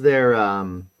 what was there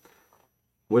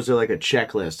like a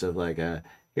checklist of like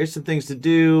here's some things to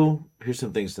do, here's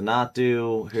some things to not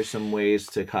do, here's some ways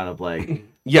to kind of like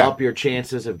up your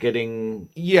chances of getting...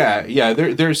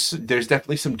 There's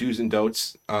definitely some do's and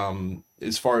don'ts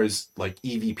as far as like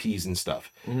EVPs and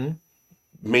stuff.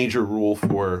 Major rule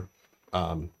for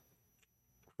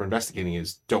investigating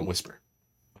is don't whisper.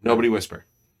 Nobody whisper.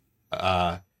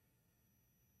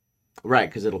 Right,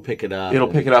 because it'll pick it up. It'll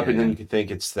pick it up, and then you can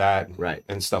think it's that, right,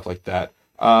 and stuff like that.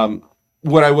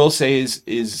 What I will say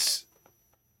is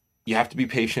you have to be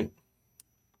patient.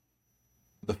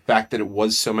 The fact that it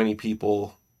was so many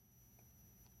people,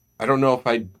 I don't know if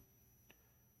I'd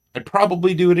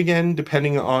probably do it again,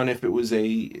 depending on if it was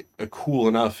a cool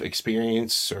enough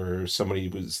experience or somebody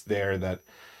was there that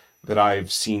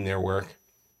I've seen their work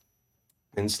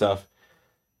and stuff.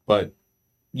 But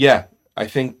yeah, I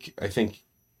think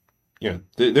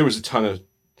there was a ton of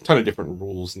different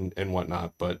rules and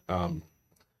whatnot, but so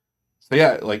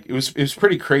yeah, like it was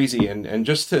pretty crazy, and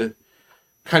just to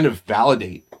kind of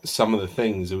validate some of the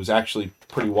things, it was actually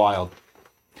pretty wild.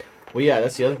 Well, yeah,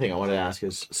 that's the other thing I wanted to ask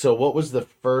is, so what was the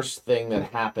first thing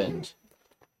that happened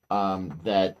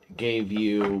that gave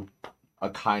you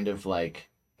a kind of like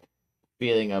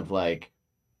feeling of like,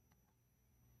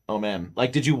 oh man,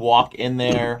 like did you walk in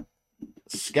there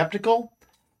skeptical?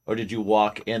 Or did you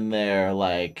walk in there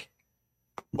like,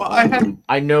 well,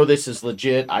 I know this is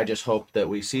legit, I just hope that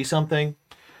we see something?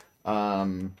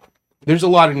 There's a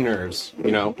lot of nerves, you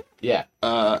know? Yeah.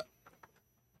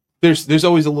 There's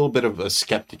always a little bit of a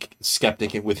skeptic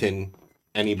within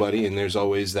anybody, and there's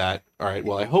always that, all right,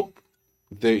 well, I hope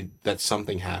that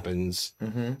something happens.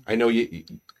 I know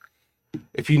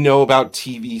if you know about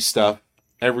TV stuff,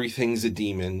 everything's a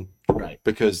demon. Right.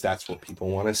 Because that's what people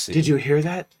want to see. Did you hear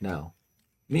that? No.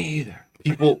 Me either.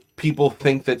 people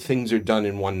think that things are done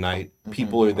in one night.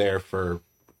 People are there for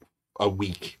a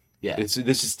week. Yeah. This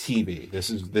is TV. This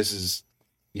is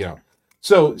you know.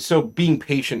 So being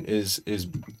patient is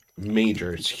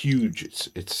major. It's huge.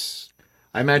 It's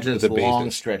I imagine it's the long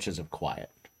basics. stretches of quiet.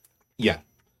 Yeah.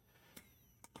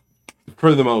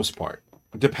 For the most part.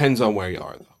 Depends on where you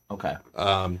are though. Okay.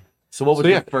 So what was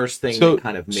yeah. the first thing that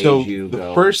kind of made you the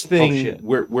go? first thing, oh, shit.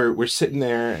 we're sitting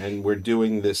there and we're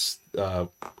doing this.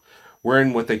 We're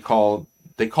in what they call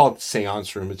it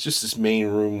seance room. It's just this main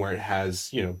room where it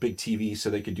has big TV so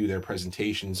they could do their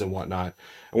presentations and whatnot.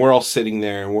 And we're all sitting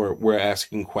there and we're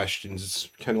asking questions. It's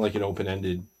kind of like an open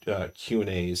ended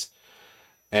Q&As,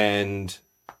 and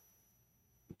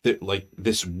like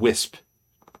this wisp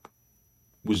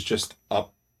was just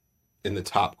up in the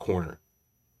top corner.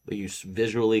 You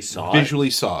visually saw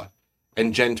it?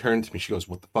 And Jen turned to me. She goes,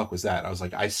 "What the fuck was that?" I was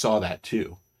like, "I saw that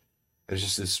too." It's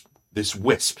just this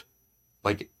wisp.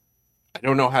 Like, I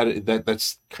don't know how to.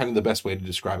 That's kind of the best way to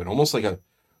describe it. Almost like a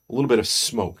little bit of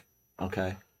smoke.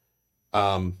 Okay.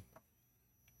 And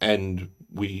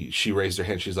she raised her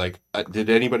hand. She's like, "Did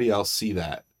anybody else see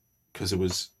that?" Because it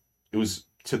was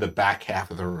to the back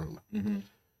half of the room,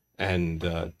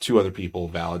 and 2 other people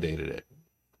validated it.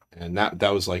 And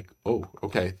that was like, oh,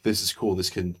 okay, this is cool. This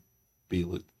can be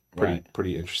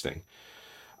pretty interesting.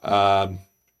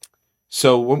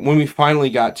 So when we finally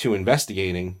got to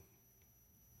investigating,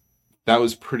 that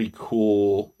was pretty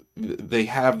cool. They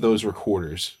have those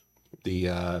recorders, the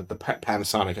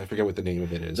Panasonic. I forget what the name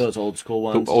of it is. Those old school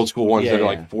ones. The old school ones that are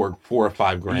like $4 or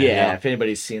 $5 grand. Yeah, if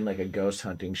anybody's seen like a ghost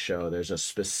hunting show, there's a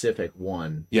specific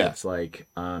one. Yeah, it's like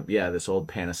this old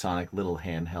Panasonic little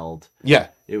handheld. Yeah,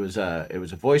 it was a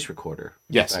voice recorder.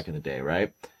 Yes, back in the day,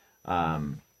 right?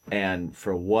 And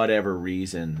for whatever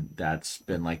reason, that's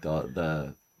been like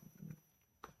the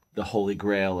holy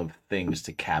grail of things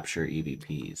to capture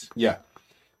EVPs. Yeah,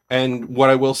 and what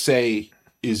I will say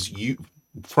is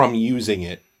from using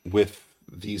it with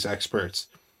these experts,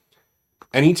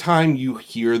 anytime you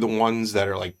hear the ones that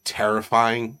are like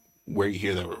terrifying, where you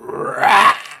hear the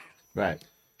right,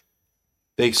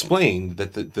 they explained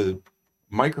that the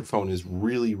microphone is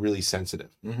really, really sensitive,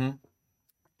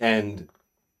 and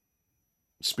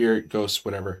spirit, ghosts,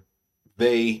 whatever,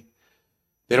 they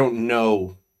don't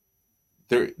know,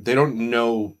 they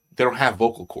don't have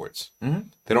vocal cords.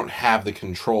 They don't have the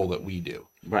control that we do.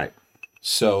 Right.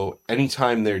 So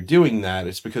anytime they're doing that,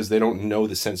 it's because they don't know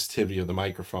the sensitivity of the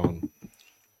microphone.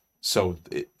 So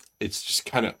it's just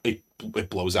kind of, it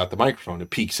blows out the microphone.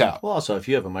 It peaks out. Well, also, if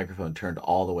you have a microphone turned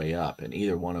all the way up and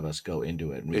either one of us go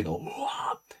into it and we go,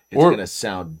 it's going to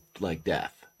sound like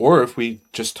death. Or if we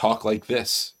just talk like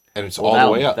this and it's all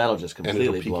the way up. That'll just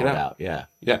completely blow it out. Yeah.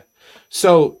 Yeah.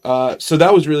 So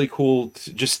that was really cool.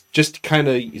 Just kind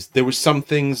of, there was some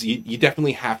things you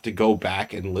definitely have to go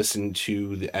back and listen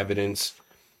to the evidence.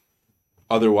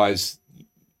 Otherwise,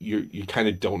 you kind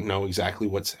of don't know exactly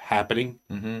what's happening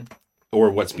or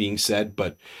what's being said.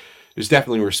 But there's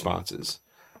definitely responses.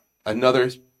 Another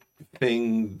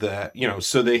thing that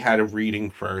so they had a reading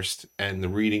first, and the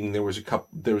reading there was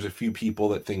a few people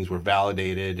that things were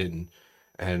validated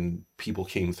and people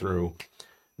came through.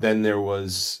 Then there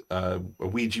was a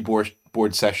Ouija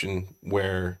board session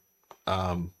where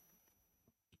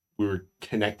we were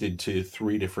connected to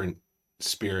 3 different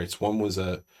spirits. One was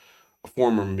a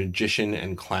former magician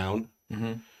and clown.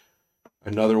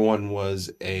 Another one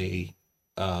was a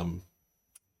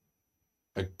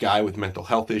guy with mental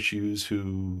health issues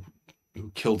who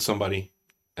killed somebody.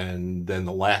 And then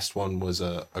the last one was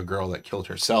a girl that killed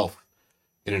herself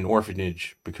in an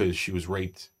orphanage because she was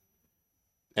raped.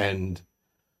 And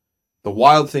the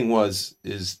wild thing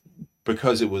is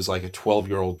because it was like a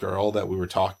 12-year-old girl that we were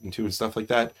talking to and stuff like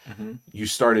that, you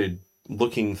started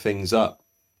looking things up,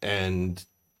 and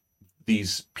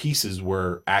these pieces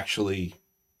were actually,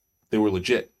 they were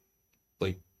legit.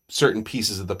 Like certain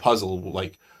pieces of the puzzle,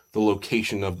 like the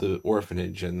location of the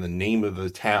orphanage and the name of the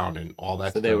town and all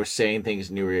that. So they were saying things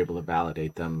and you were able to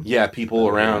validate them. Yeah, people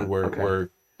around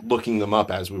were looking them up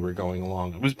as we were going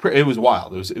along. It was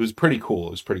wild. It was pretty cool.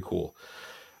 It was pretty cool.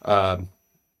 But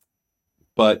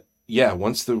yeah,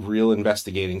 once the real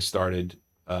investigating started,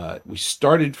 we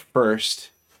started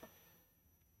first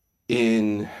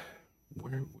in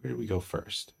where did we go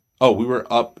first? Oh, we were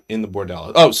up in the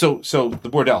bordello. Oh, so the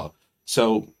bordello.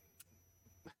 So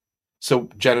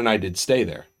Jen and I did stay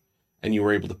there, and you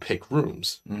were able to pick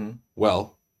rooms.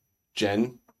 Well,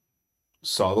 Jen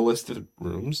saw the list of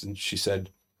rooms, and she said,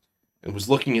 and was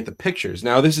looking at the pictures.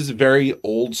 Now, this is very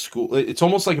old school. It's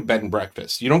almost like a bed and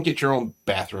breakfast. You don't get your own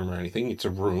bathroom or anything. It's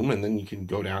a room, and then you can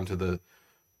go down to the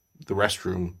the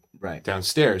restroom Right.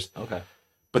 downstairs. Okay.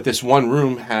 But this one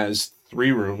room has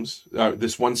 3 rooms.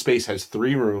 This one space has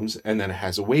 3 rooms, and then it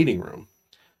has a waiting room.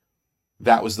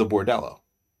 That was the bordello.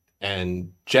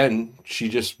 And Jen, she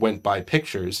just went by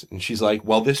pictures, and she's like,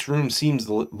 well, this room seems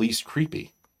the least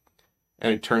creepy.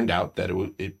 And it turned out that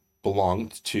it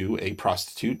belonged to a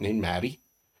prostitute named Maddie,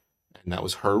 and that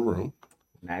was her room.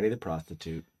 Maddie the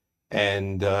prostitute.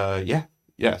 And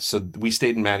so we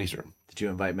stayed in Maddie's room. Did you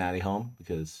invite Maddie home?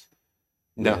 Because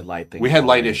No, had light things we had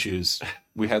light already. issues.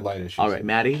 We had light issues. All right,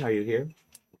 Maddie, are you here?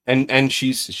 And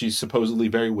she's supposedly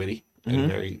very witty and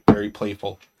very, very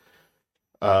playful.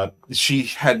 She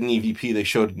had an EVP. They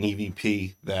showed an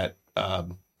EVP that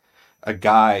a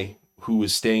guy who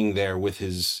was staying there with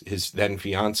his then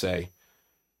fiance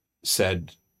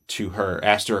said to her,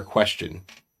 asked her a question,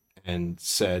 and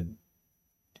said,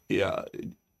 "Yeah,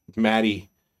 Maddie,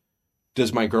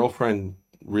 does my girlfriend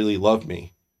really love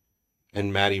me?"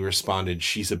 And Maddie responded,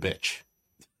 "She's a bitch."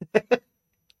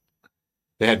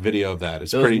 They had video of that.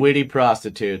 It's Those pretty witty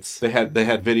prostitutes. They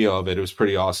had video of it. It was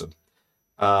pretty awesome.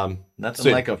 Nothing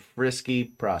so- like a frisky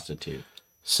prostitute.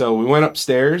 So we went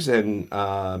upstairs and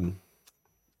kind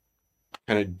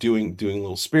of doing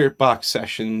little spirit box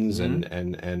sessions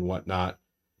and whatnot.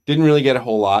 Didn't really get a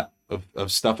whole lot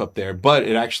of stuff up there, but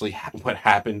it actually what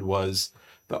happened was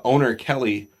the owner,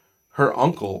 Kelly, her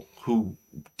uncle, who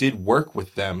did work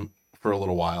with them for a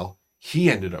little while, he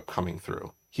ended up coming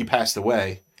through. He passed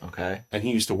away, Okay. and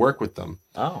he used to work with them.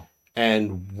 Oh.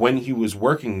 And when he was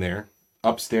working there,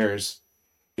 upstairs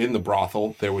in the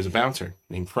brothel, there was a bouncer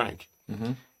named Frank.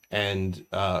 Mm-hmm. And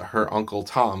her uncle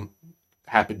Tom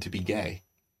happened to be gay.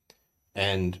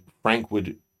 And Frank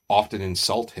would often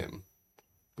insult him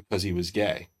because he was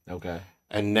gay. Okay.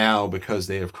 And now, because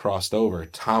they have crossed over,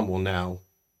 Tom will now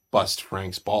bust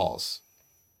Frank's balls.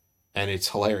 And it's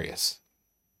hilarious.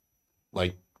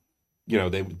 Like, you know,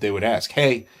 they would ask,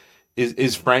 "Hey,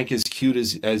 is Frank as cute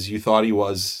as you thought he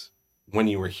was when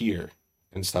you were here?"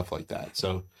 And stuff like that.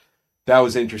 So that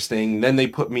was interesting. Then they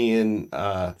put me in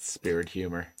Spirit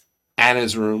humor.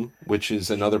 Anna's room, which is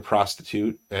another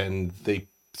prostitute, and they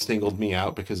singled me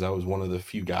out because I was one of the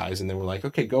few guys, and they were like,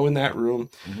 "Okay, go in that room."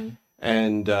 Mm-hmm.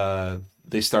 And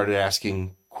they started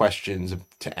asking questions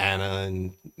to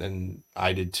Anna, and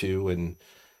I did too. And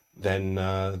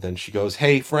then she goes,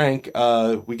 "Hey, Frank,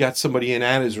 we got somebody in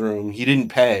Anna's room. He didn't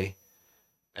pay."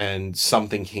 And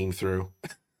something came through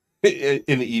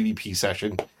in the EVP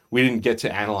session. We didn't get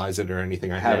to analyze it or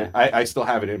anything. I have it. I still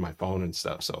have it in my phone and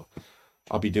stuff. So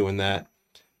I'll be doing that,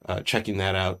 checking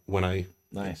that out when I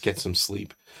get some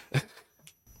sleep.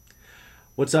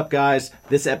 What's up, guys?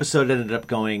 This episode ended up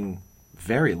going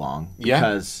very long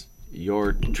because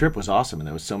your trip was awesome and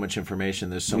there was so much information.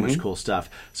 There's so much cool stuff.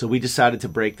 So we decided to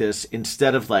break this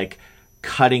instead of like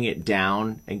cutting it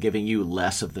down and giving you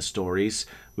less of the stories.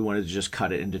 We wanted to just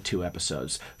cut it into 2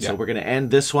 episodes. So we're going to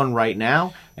end this one right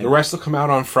now. And the rest will come out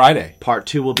on Friday. Part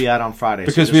 2 will be out on Friday.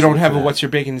 Because so we just don't look have for a that. What's Your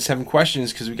Bacon in 7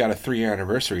 Questions because we got a 3-year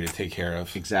anniversary to take care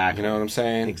of. Exactly. You know what I'm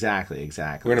saying? Exactly.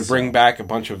 We're going to bring back a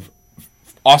bunch of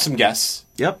awesome guests.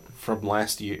 Yep. From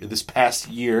this past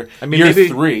year. I mean, year maybe,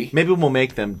 3. Maybe we'll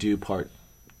make them do part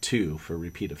 2 for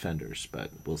repeat offenders, but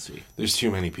we'll see. There's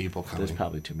too many people coming. There's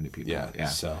probably too many people. Yeah.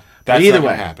 So But that's either not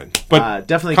way, gonna happen. But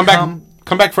definitely come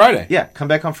back Friday. Yeah, come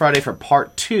back on Friday for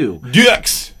part 2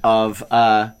 Yes. of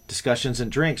Discussions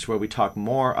and Drinks, where we talk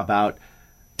more about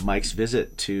Mike's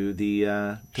visit to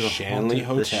the Shanley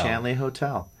Hotel. The Shanley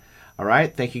Hotel. All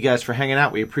right, thank you guys for hanging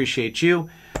out. We appreciate you,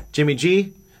 Jimmy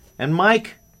G, and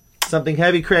Mike. Something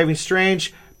Heavy, Craving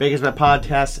Strange.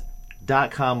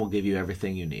 BaconsMyPodcast.com will give you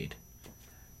everything you need.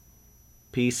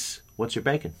 Peace. What's your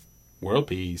bacon? World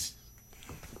peace.